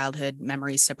lot of childhood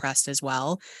memories suppressed as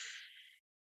well.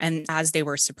 And as they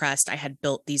were suppressed, I had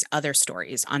built these other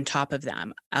stories on top of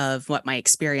them of what my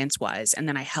experience was. And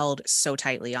then I held so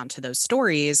tightly onto those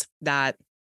stories that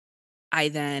I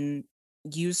then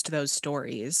used those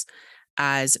stories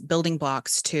as building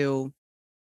blocks to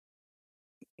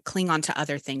cling on to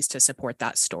other things to support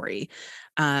that story.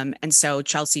 And so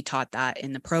Chelsea taught that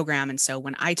in the program. And so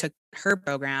when I took her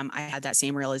program, I had that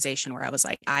same realization where I was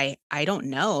like, I don't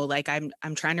know, like,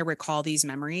 I'm trying to recall these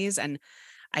memories, and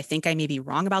I think I may be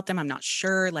wrong about them. I'm not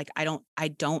sure. Like,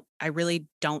 I really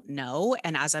don't know.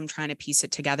 And as I'm trying to piece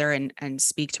it together and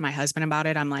speak to my husband about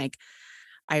it, I'm like,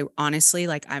 I honestly,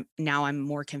 like, I'm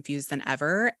more confused than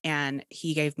ever. And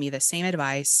he gave me the same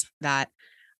advice that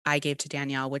I gave to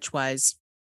Danielle, which was,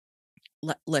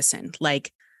 listen,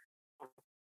 like,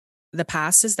 the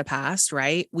past is the past,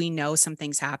 right? We know some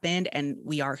things happened and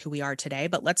we are who we are today,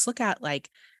 but let's look at, like,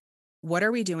 what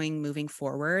are we doing moving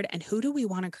forward, and who do we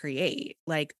want to create?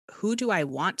 Like, who do I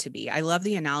want to be? I love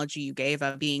the analogy you gave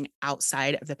of being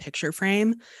outside of the picture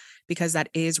frame, because that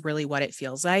is really what it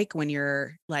feels like when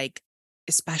you're, like,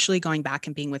 especially going back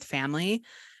and being with family.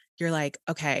 You're like,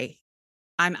 okay,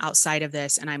 I'm outside of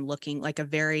this and I'm looking, like, a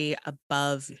very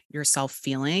above yourself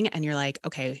feeling. And you're like,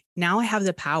 okay, now I have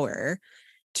the power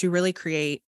to really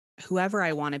create whoever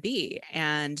I want to be.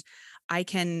 And I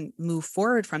can move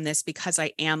forward from this because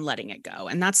I am letting it go.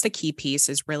 And that's the key piece,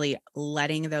 is really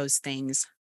letting those things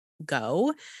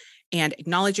go and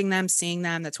acknowledging them, seeing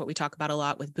them. That's what we talk about a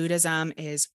lot with Buddhism,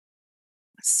 is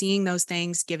seeing those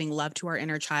things, giving love to our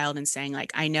inner child and saying,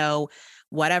 like, I know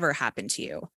whatever happened to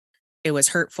you, it was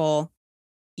hurtful.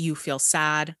 You feel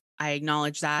sad. I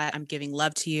acknowledge that. I'm giving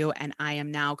love to you, and I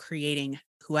am now creating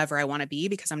whoever I want to be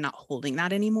because I'm not holding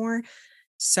that anymore.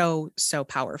 So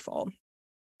powerful.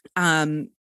 And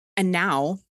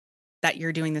now that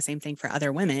you're doing the same thing for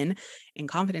other women in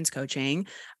confidence coaching,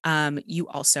 you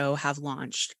also have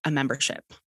launched a membership,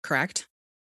 correct?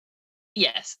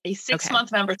 Yes, a Okay.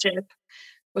 6-month membership,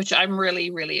 which I'm really,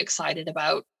 really excited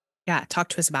about. Yeah. Talk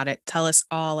to us about it. Tell us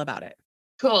all about it.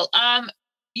 Cool.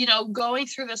 You know, going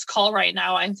through this call right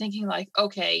now, I'm thinking, like,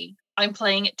 okay, I'm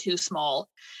playing it too small.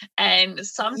 And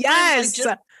sometimes Yes.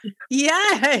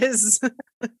 Yes.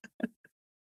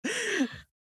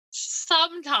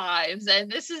 Sometimes,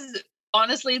 and this is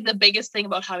honestly the biggest thing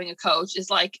about having a coach is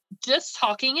like just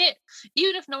talking it,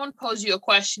 even if no one posed you a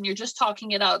question, you're just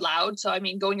talking it out loud. So, I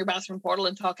mean, go in your bathroom portal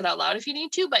and talk it out loud if you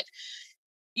need to, but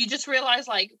you just realize,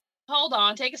 like, hold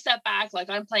on, take a step back. Like,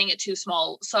 I'm playing it too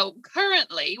small. So,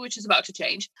 currently, which is about to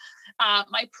change,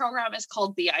 my program is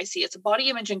called BIC. It's a body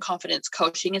image and confidence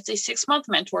coaching. It's a 6-month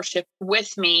mentorship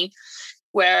with me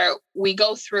where we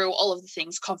go through all of the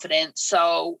things confidence.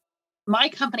 So, my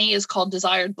company is called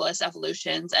Desired Bliss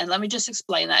Evolutions. And let me just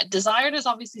explain that. Desired is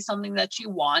obviously something that you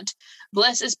want.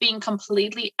 Bliss is being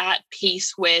completely at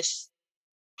peace with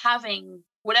having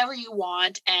whatever you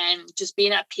want and just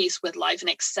being at peace with life and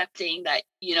accepting that,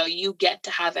 you get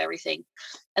to have everything.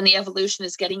 And the evolution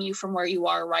is getting you from where you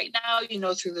are right now,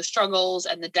 through the struggles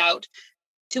and the doubt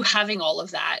to having all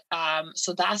of that.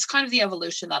 So that's kind of the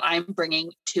evolution that I'm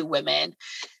bringing to women.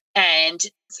 And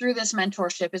through this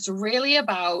mentorship, it's really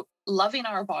about loving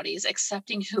our bodies,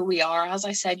 accepting who we are. As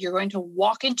I said, you're going to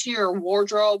walk into your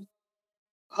wardrobe.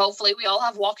 Hopefully, we all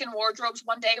have walk-in wardrobes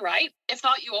one day, right? If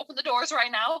not, you open the doors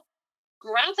right now,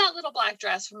 grab that little black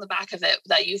dress from the back of it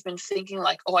that you've been thinking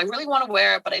like, oh, I really want to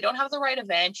wear it, but I don't have the right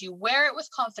event. You wear it with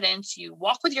confidence. You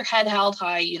walk with your head held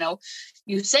high.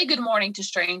 You say good morning to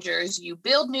strangers. You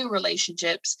build new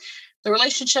relationships. The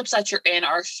relationships that you're in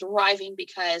are thriving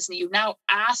because you now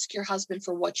ask your husband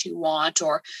for what you want,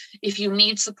 or if you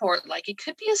need support, like it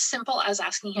could be as simple as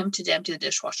asking him to empty the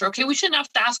dishwasher. Okay, we shouldn't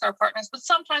have to ask our partners, but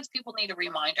sometimes people need a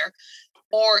reminder,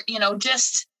 or,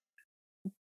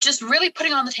 just really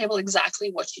putting on the table exactly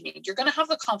what you need. You're going to have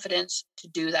the confidence to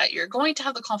do that. You're going to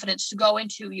have the confidence to go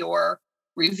into your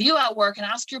review at work and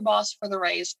ask your boss for the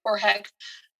raise, or heck,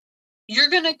 you're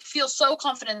going to feel so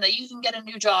confident that you can get a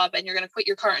new job and you're going to quit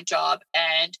your current job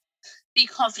and be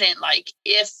confident. Like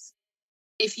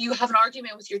if you have an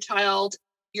argument with your child,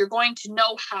 you're going to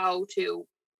know how to,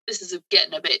 this is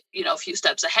getting a bit, a few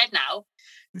steps ahead now,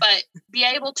 but be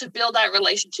able to build that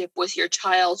relationship with your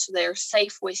child so they're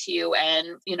safe with you,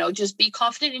 and, just be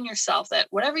confident in yourself that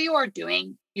whatever you are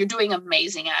doing, you're doing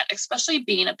amazing at, especially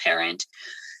being a parent,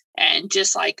 and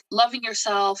just like loving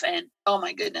yourself. And oh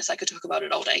my goodness, I could talk about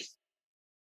it all day.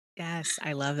 Yes,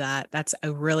 I love that. That's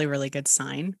a really, really good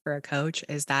sign for a coach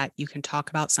is that you can talk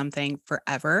about something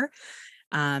forever,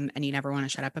 and you never want to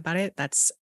shut up about it.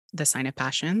 That's the sign of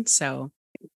passion. So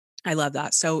I love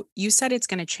that. So you said it's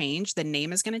going to change. The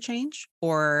name is going to change,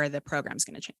 or the program's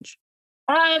going to change?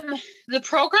 Um, the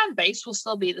program base will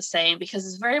still be the same because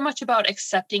it's very much about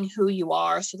accepting who you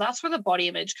are. So that's where the body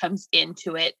image comes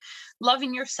into it.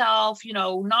 Loving yourself,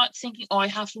 not thinking, oh, I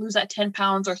have to lose that 10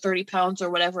 pounds or 30 pounds or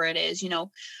whatever it is,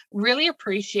 really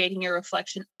appreciating your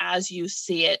reflection as you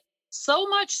see it. So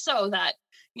much so that,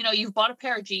 you've bought a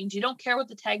pair of jeans, you don't care what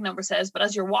the tag number says, but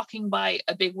as you're walking by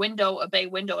a bay window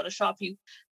at a shop, you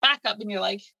back up and you're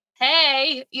like,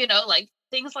 hey, like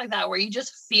things like that, where you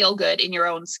just feel good in your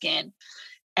own skin.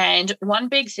 And one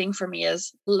big thing for me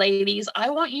is, ladies, I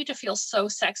want you to feel so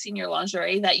sexy in your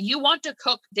lingerie that you want to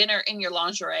cook dinner in your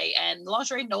lingerie. And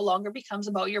lingerie no longer becomes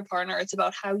about your partner. It's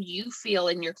about how you feel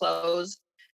in your clothes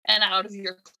and out of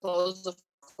your clothes, of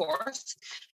course.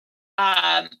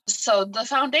 So the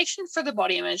foundation for the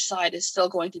body image side is still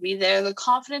going to be there. The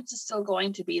confidence is still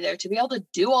going to be there to be able to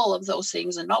do all of those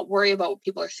things and not worry about what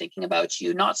people are thinking about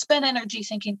you, not spend energy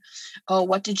thinking, oh,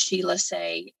 what did Sheila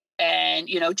say? And,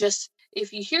 just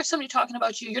if you hear somebody talking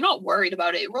about you, you're not worried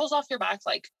about it. It rolls off your back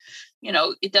like,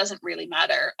 it doesn't really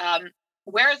matter.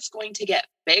 Where it's going to get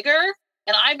bigger,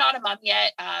 and I'm not a mom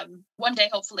yet, one day,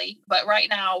 hopefully, but right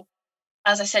now,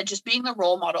 as I said, just being the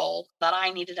role model that I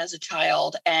needed as a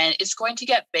child. And it's going to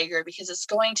get bigger because it's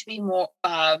going to be more,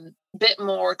 bit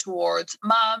more towards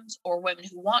moms or women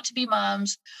who want to be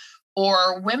moms,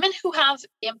 or women who have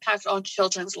impact on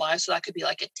children's lives. So that could be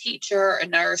like a teacher, a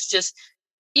nurse, just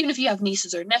even if you have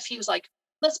nieces or nephews, like,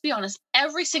 let's be honest,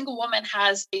 every single woman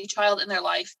has a child in their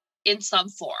life in some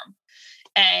form.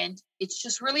 And it's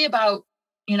just really about,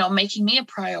 making me a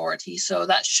priority. So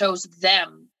that shows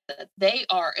them that they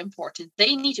are important.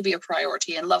 They need to be a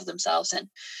priority and love themselves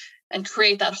and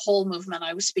create that whole movement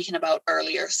I was speaking about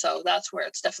earlier. So that's where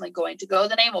it's definitely going to go.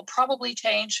 The name will probably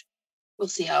change. We'll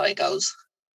see how it goes.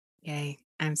 Yay.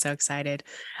 I'm so excited.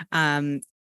 Um,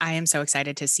 I am so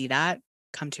excited to see that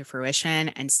come to fruition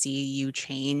and see you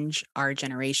change our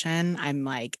generation. I'm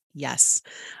like, yes,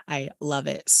 I love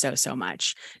it so, so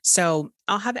much. So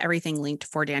I'll have everything linked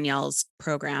for Danielle's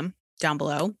program down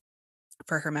below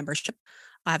for her membership.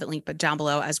 I'll have it linked down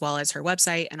below, as well as her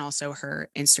website and also her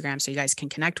Instagram, so you guys can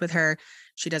connect with her.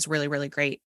 She does really, really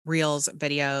great reels,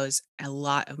 videos, a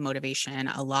lot of motivation,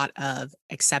 a lot of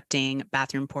accepting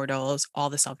bathroom portals, all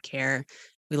the self-care.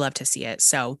 We love to see it.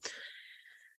 So,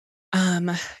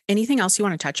 um, anything else you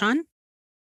want to touch on?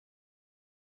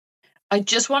 I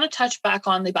just want to touch back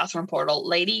on the bathroom portal.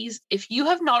 Ladies, if you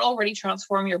have not already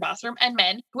transformed your bathroom, and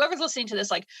men, whoever's listening to this,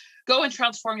 like, go and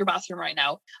transform your bathroom right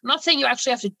now. I'm not saying you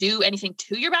actually have to do anything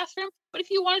to your bathroom, but if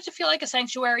you want it to feel like a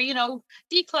sanctuary,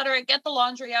 declutter it, get the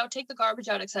laundry out, take the garbage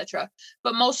out, etc.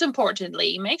 But most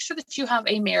importantly, make sure that you have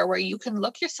a mirror where you can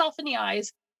look yourself in the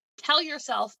eyes, tell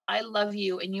yourself, I love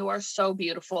you and you are so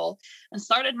beautiful, and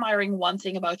start admiring one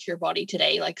thing about your body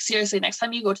today. Like, seriously, next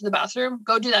time you go to the bathroom,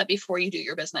 go do that before you do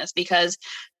your business, because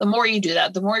the more you do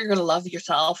that, the more you're going to love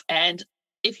yourself. And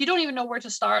if you don't even know where to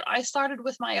start, I started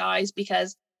with my eyes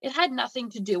because it had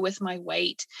nothing to do with my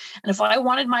weight. And if I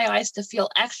wanted my eyes to feel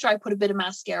extra, I put a bit of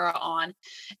mascara on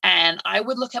and I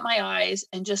would look at my eyes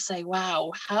and just say,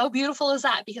 wow, how beautiful is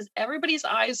that? Because everybody's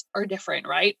eyes are different,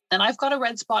 right? And I've got a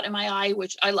red spot in my eye,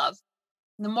 which I love.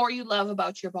 The more you love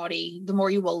about your body, the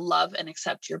more you will love and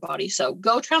accept your body. So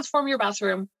go transform your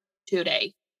bathroom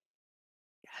today.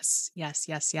 Yes, yes,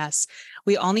 yes, yes.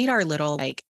 We all need our little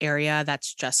like area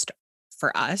that's just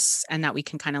for us and that we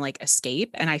can kind of like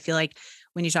escape. And I feel like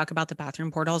when you talk about the bathroom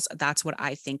portals, that's what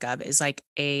I think of is like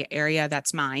a area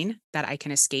that's mine that I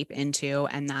can escape into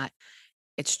and that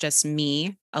it's just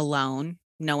me alone.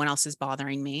 No one else is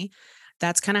bothering me.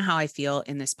 That's kind of how I feel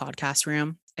in this podcast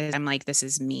room. Is I'm like, this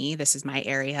is me. This is my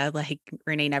area. Like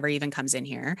Renee never even comes in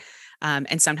here.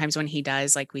 And sometimes when he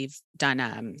does, like we've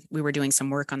done, we were doing some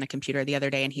work on the computer the other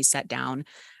day and he sat down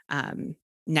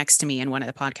next to me in one of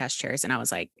the podcast chairs. And I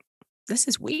was like, this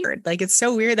is weird. Like, it's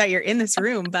so weird that you're in this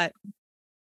room, but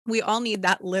we all need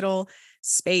that little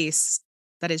space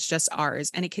that is just ours.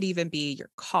 And it could even be your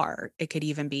car. It could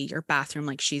even be your bathroom,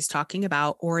 like she's talking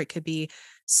about, or it could be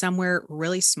somewhere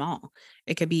really small.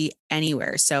 It could be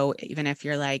anywhere. So even if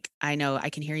you're like, I know I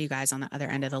can hear you guys on the other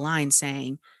end of the line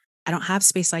saying, I don't have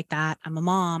space like that. I'm a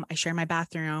mom. I share my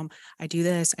bathroom. I do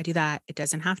this, I do that. It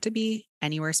doesn't have to be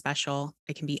anywhere special.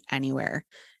 It can be anywhere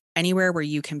where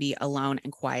you can be alone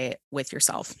and quiet with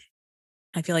yourself.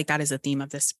 I feel like that is a theme of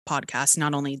this podcast,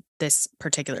 not only this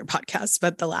particular podcast,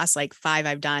 but the last like 5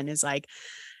 I've done is like,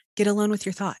 get alone with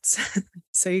your thoughts.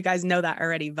 So you guys know that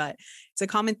already, but it's a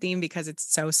common theme because it's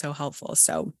so, so helpful.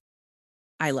 So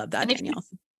I love that, And Danielle.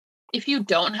 if you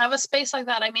don't have a space like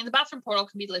that, I mean, the bathroom portal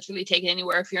can be literally taken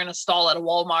anywhere. If you're in a stall at a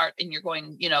Walmart and you're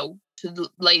going, to the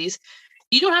ladies,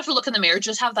 you don't have to look in the mirror,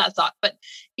 just have that thought. But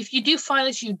if you do find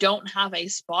that you don't have a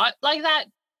spot like that,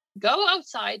 go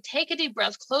outside, take a deep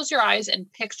breath, close your eyes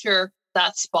and picture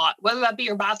that spot, whether that be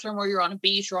your bathroom or you're on a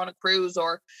beach or on a cruise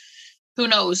or who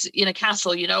knows, in a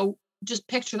castle, just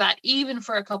picture that even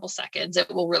for a couple seconds.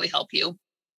 It will really help you.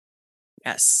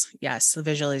 Yes. Yes. The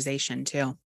visualization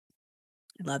too.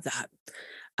 I love that.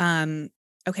 Um,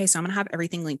 okay. So I'm going to have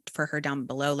everything linked for her down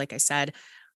below. Like I said,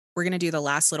 we're going to do the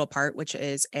last little part, which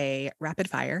is a rapid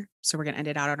fire. So we're going to end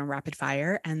it out on a rapid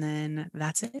fire and then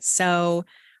that's it. So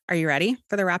are you ready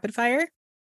for the rapid fire?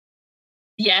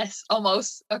 Yes,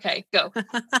 almost. Okay, go.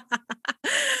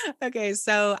 Okay.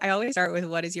 So I always start with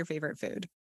what is your favorite food?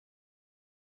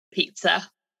 Pizza.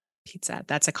 Pizza.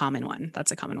 That's a common one.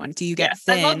 That's a common one. Do you Yeah, get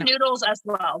I love thin? noodles as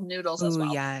well. Noodles as Oh,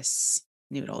 well. yes.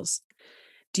 Noodles.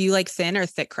 Do you like thin or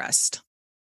thick crust?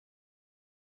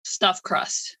 Stuffed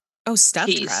crust. Oh,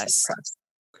 stuffed Cheese crust. crust.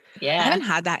 I Yeah. haven't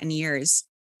had that in years.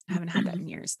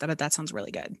 But that sounds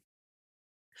really good.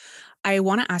 I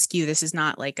want to ask you, this is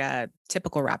not like a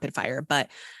typical rapid fire, but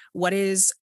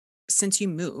since you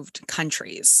moved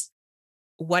countries,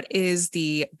 what is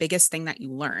the biggest thing that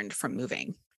you learned from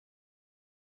moving?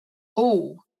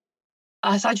 Oh,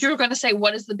 I thought you were going to say,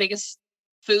 what is the biggest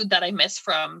food that I miss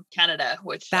from Canada,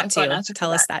 which That I've got an too. answer for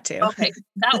Tell us that. that too. Okay,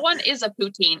 that one is a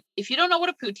poutine. If you don't know what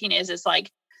a poutine is, it's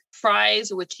like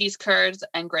fries with cheese curds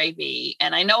and gravy.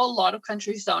 And I know a lot of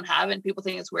countries don't have it and people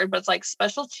think it's weird, but it's like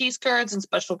special cheese curds and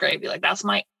special gravy. Like, that's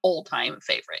my all-time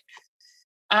favorite.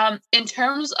 In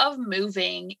terms of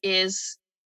moving, it's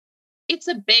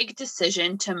a big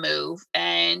decision to move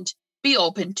and be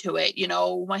open to it.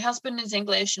 My husband is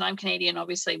English and I'm Canadian.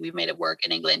 Obviously, we've made it work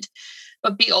in England,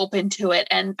 but be open to it.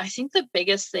 And I think the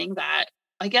biggest thing that,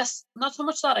 I guess, not so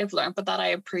much that I've learned, but that I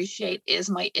appreciate is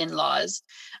my in-laws.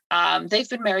 They've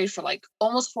been married for like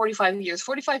almost 45 years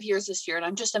this year. And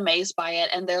I'm just amazed by it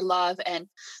and their love. And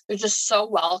they're just so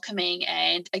welcoming.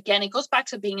 And again, it goes back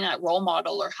to being that role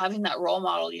model or having that role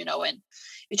model, and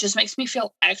it just makes me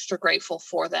feel extra grateful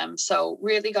for them. So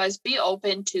really, guys, be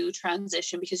open to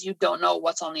transition because you don't know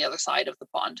what's on the other side of the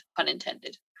pond, pun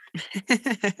intended.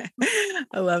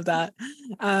 I love that.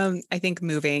 I think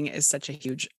moving is such a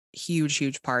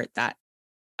huge part that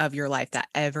of your life that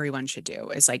everyone should do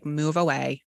is like move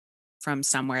away from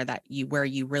somewhere that where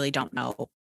you really don't know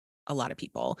a lot of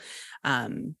people.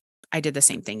 Um, I did the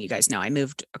same thing. You guys know I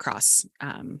moved across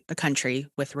the country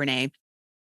with Renee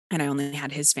and I only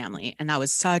had his family. And that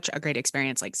was such a great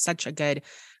experience, like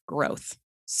growth,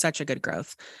 such a good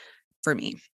growth for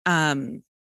me.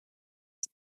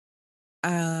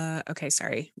 Okay,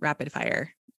 sorry. Rapid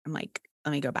fire. I'm like,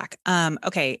 let me go back.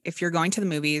 Okay, if you're going to the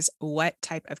movies, what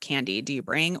type of candy do you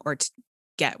bring or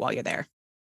get while you're there?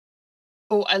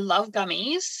 Oh, I love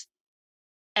gummies.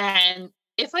 And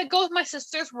if I go with my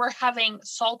sisters, we're having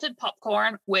salted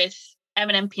popcorn with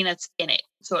M&M peanuts in it,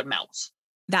 so it melts.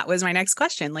 That was my next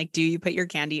question. Like, do you put your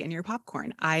candy in your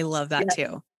popcorn? I love that Yeah,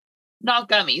 too. not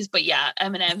gummies, but yeah,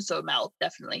 M&M, so it melt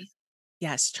definitely.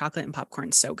 Yes, chocolate and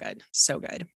popcorn, so good. So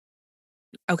good.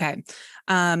 Okay.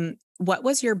 What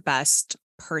was your best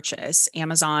purchase,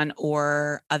 Amazon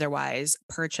or otherwise,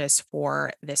 purchase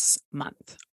for this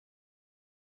month?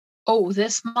 Oh,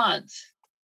 this month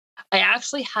I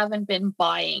actually haven't been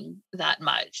buying that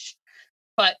much.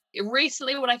 But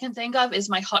recently, what I can think of is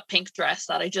my hot pink dress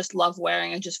that I just love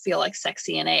wearing. I just feel like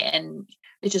sexy in it and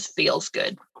it just feels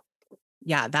good.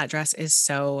 Yeah, that dress is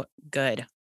so good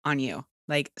on you.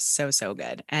 Like so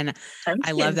good. And Thank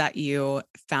I love you. that you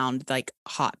found like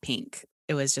hot pink.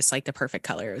 It was just like the perfect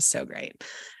color. It was so great.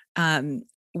 Um,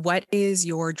 what is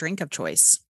your drink of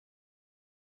choice?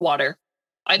 Water.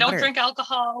 I don't Water. drink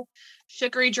alcohol,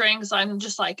 sugary drinks. I'm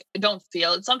just like, I don't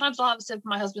feel it. Sometimes I'll have a sip of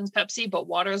my husband's Pepsi, but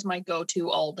water is my go to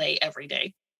all day, every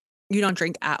day. You don't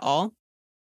drink at all?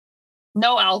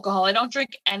 No alcohol. I don't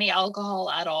drink any alcohol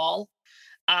at all.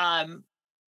 Um,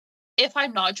 if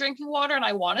I'm not drinking water and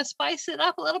I want to spice it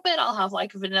up a little bit, I'll have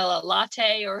like a vanilla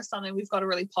latte or something. We've got a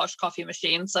really posh coffee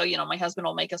machine. So, my husband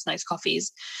will make us nice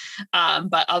coffees.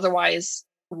 But otherwise,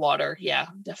 water. Yeah,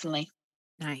 definitely.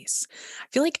 Nice. I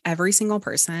feel like every single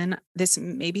person, this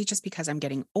maybe just because I'm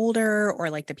getting older or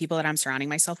like the people that I'm surrounding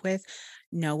myself with,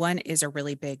 no one is a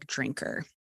really big drinker.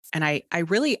 And I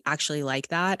really actually like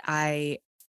that.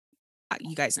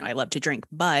 You guys know I love to drink,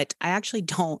 but I actually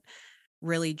don't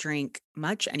really drink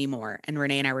much anymore. And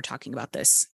Renee and I were talking about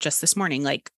this just this morning.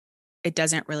 Like it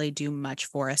doesn't really do much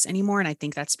for us anymore. And I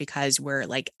think that's because we're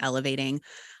like elevating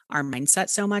our mindset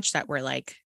so much that we're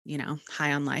like,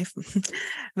 high on life.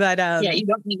 But Yeah, you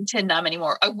don't need to numb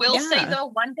anymore. I will say yeah. though,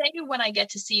 one day when I get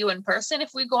to see you in person,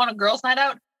 if we go on a girls' night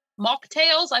out,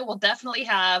 mocktails, I will definitely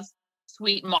have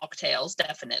sweet mocktails,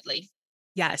 definitely.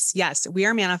 Yes, yes. We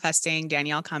are manifesting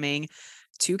Danielle coming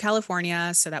to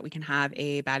California so that we can have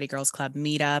a Baddie Girls Club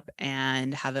meetup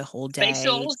and have a whole day.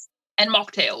 Facials and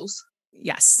mocktails.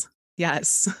 Yes.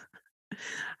 Yes.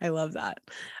 I love that.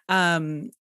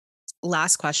 Um,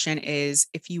 Last question is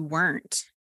if you weren't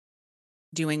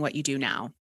doing what you do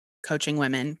now, coaching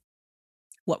women,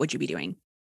 what would you be doing?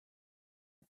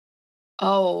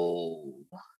 Oh,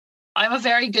 I'm a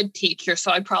very good teacher,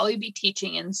 so I'd probably be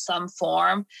teaching in some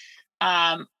form.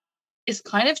 Um, it's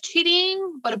kind of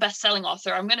cheating, but a best-selling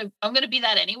author. I'm gonna be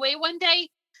that anyway one day,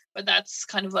 but that's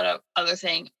kind of what other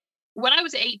thing. When I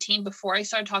was 18, before I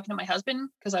started talking to my husband,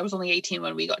 because I was only 18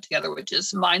 when we got together, which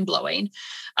is mind blowing.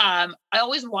 I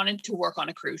always wanted to work on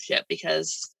a cruise ship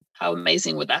because how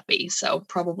amazing would that be? So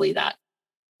probably that.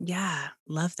 Yeah,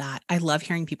 love that. I love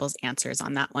hearing people's answers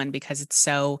on that one because it's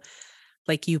so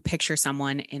like you picture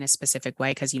someone in a specific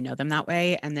way because you know them that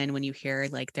way. And then when you hear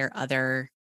like their other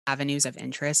avenues of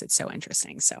interest, it's so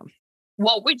interesting. So,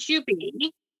 What would you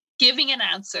be giving an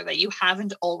answer that you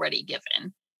haven't already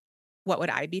given? what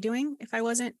would I be doing if I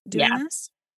wasn't doing Yeah,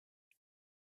 this?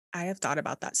 I have thought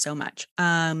about that so much.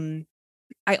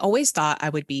 I always thought I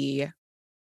would be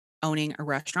owning a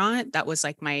restaurant. That was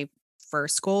like my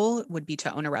first goal would be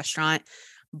to own a restaurant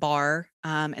bar.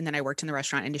 And then I worked in the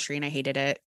restaurant industry and I hated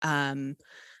it.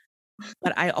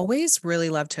 But I always really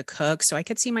loved to cook. So I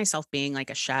could see myself being like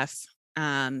a chef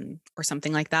or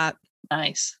something like that.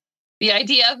 nice. The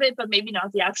idea of it, but maybe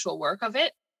not the actual work of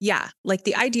it. Yeah, like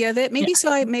the idea of it, Yeah. maybe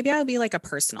so maybe I'll be like a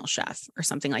personal chef or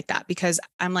something like that because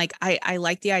I'm like I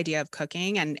like the idea of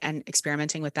cooking and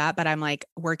experimenting with that, but I'm like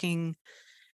working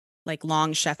like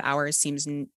long chef hours seems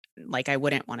like I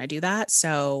wouldn't want to do that.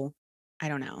 So I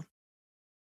don't know.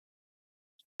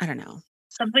 I don't know.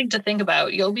 Something to think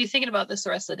about. You'll be thinking about this the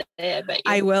rest of the day, I bet you.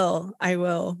 I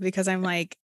will because I'm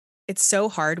like it's so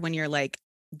hard when you're like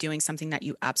doing something that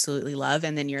you absolutely love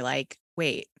and then you're like,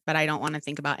 wait, but I don't want to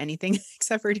think about anything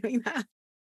except for doing that.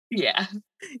 Yeah.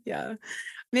 Yeah.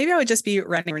 Maybe I would just be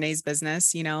running Renee's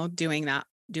business, doing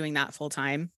that full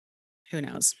time. Who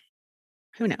knows?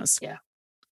 Who knows? Yeah.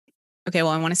 Okay,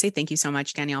 well, I want to say thank you so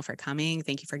much, Danielle, for coming.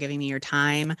 Thank you for giving me your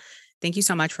time. Thank you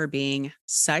so much for being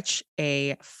such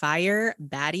a fire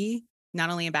baddie,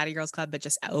 not only in Baddie Girls Club, but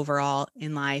just overall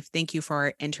in life. Thank you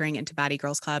for entering into Baddie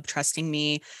Girls Club, trusting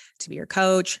me to be your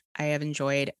coach. I have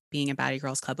enjoyed being in Baddie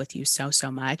Girls Club with you so, so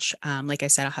much. Like I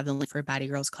said, I'll have the link for Baddie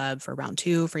Girls Club for round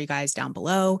 2 for you guys down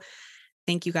below.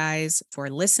 Thank you guys for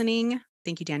listening.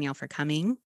 Thank you, Danielle, for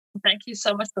coming. Thank you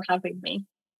so much for having me.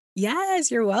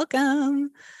 Yes, you're welcome.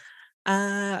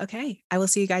 Okay. I will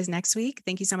see you guys next week.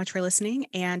 Thank you so much for listening.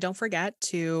 And don't forget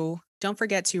to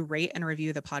rate and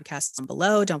review the podcast down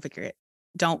below.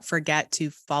 Don't forget to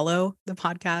follow the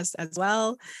podcast as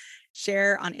well.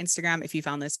 Share on Instagram if you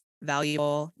found this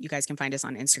valuable. You guys can find us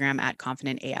on Instagram at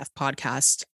Confident AF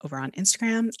Podcast over on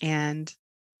Instagram. And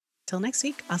till next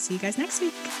week, I'll see you guys next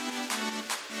week.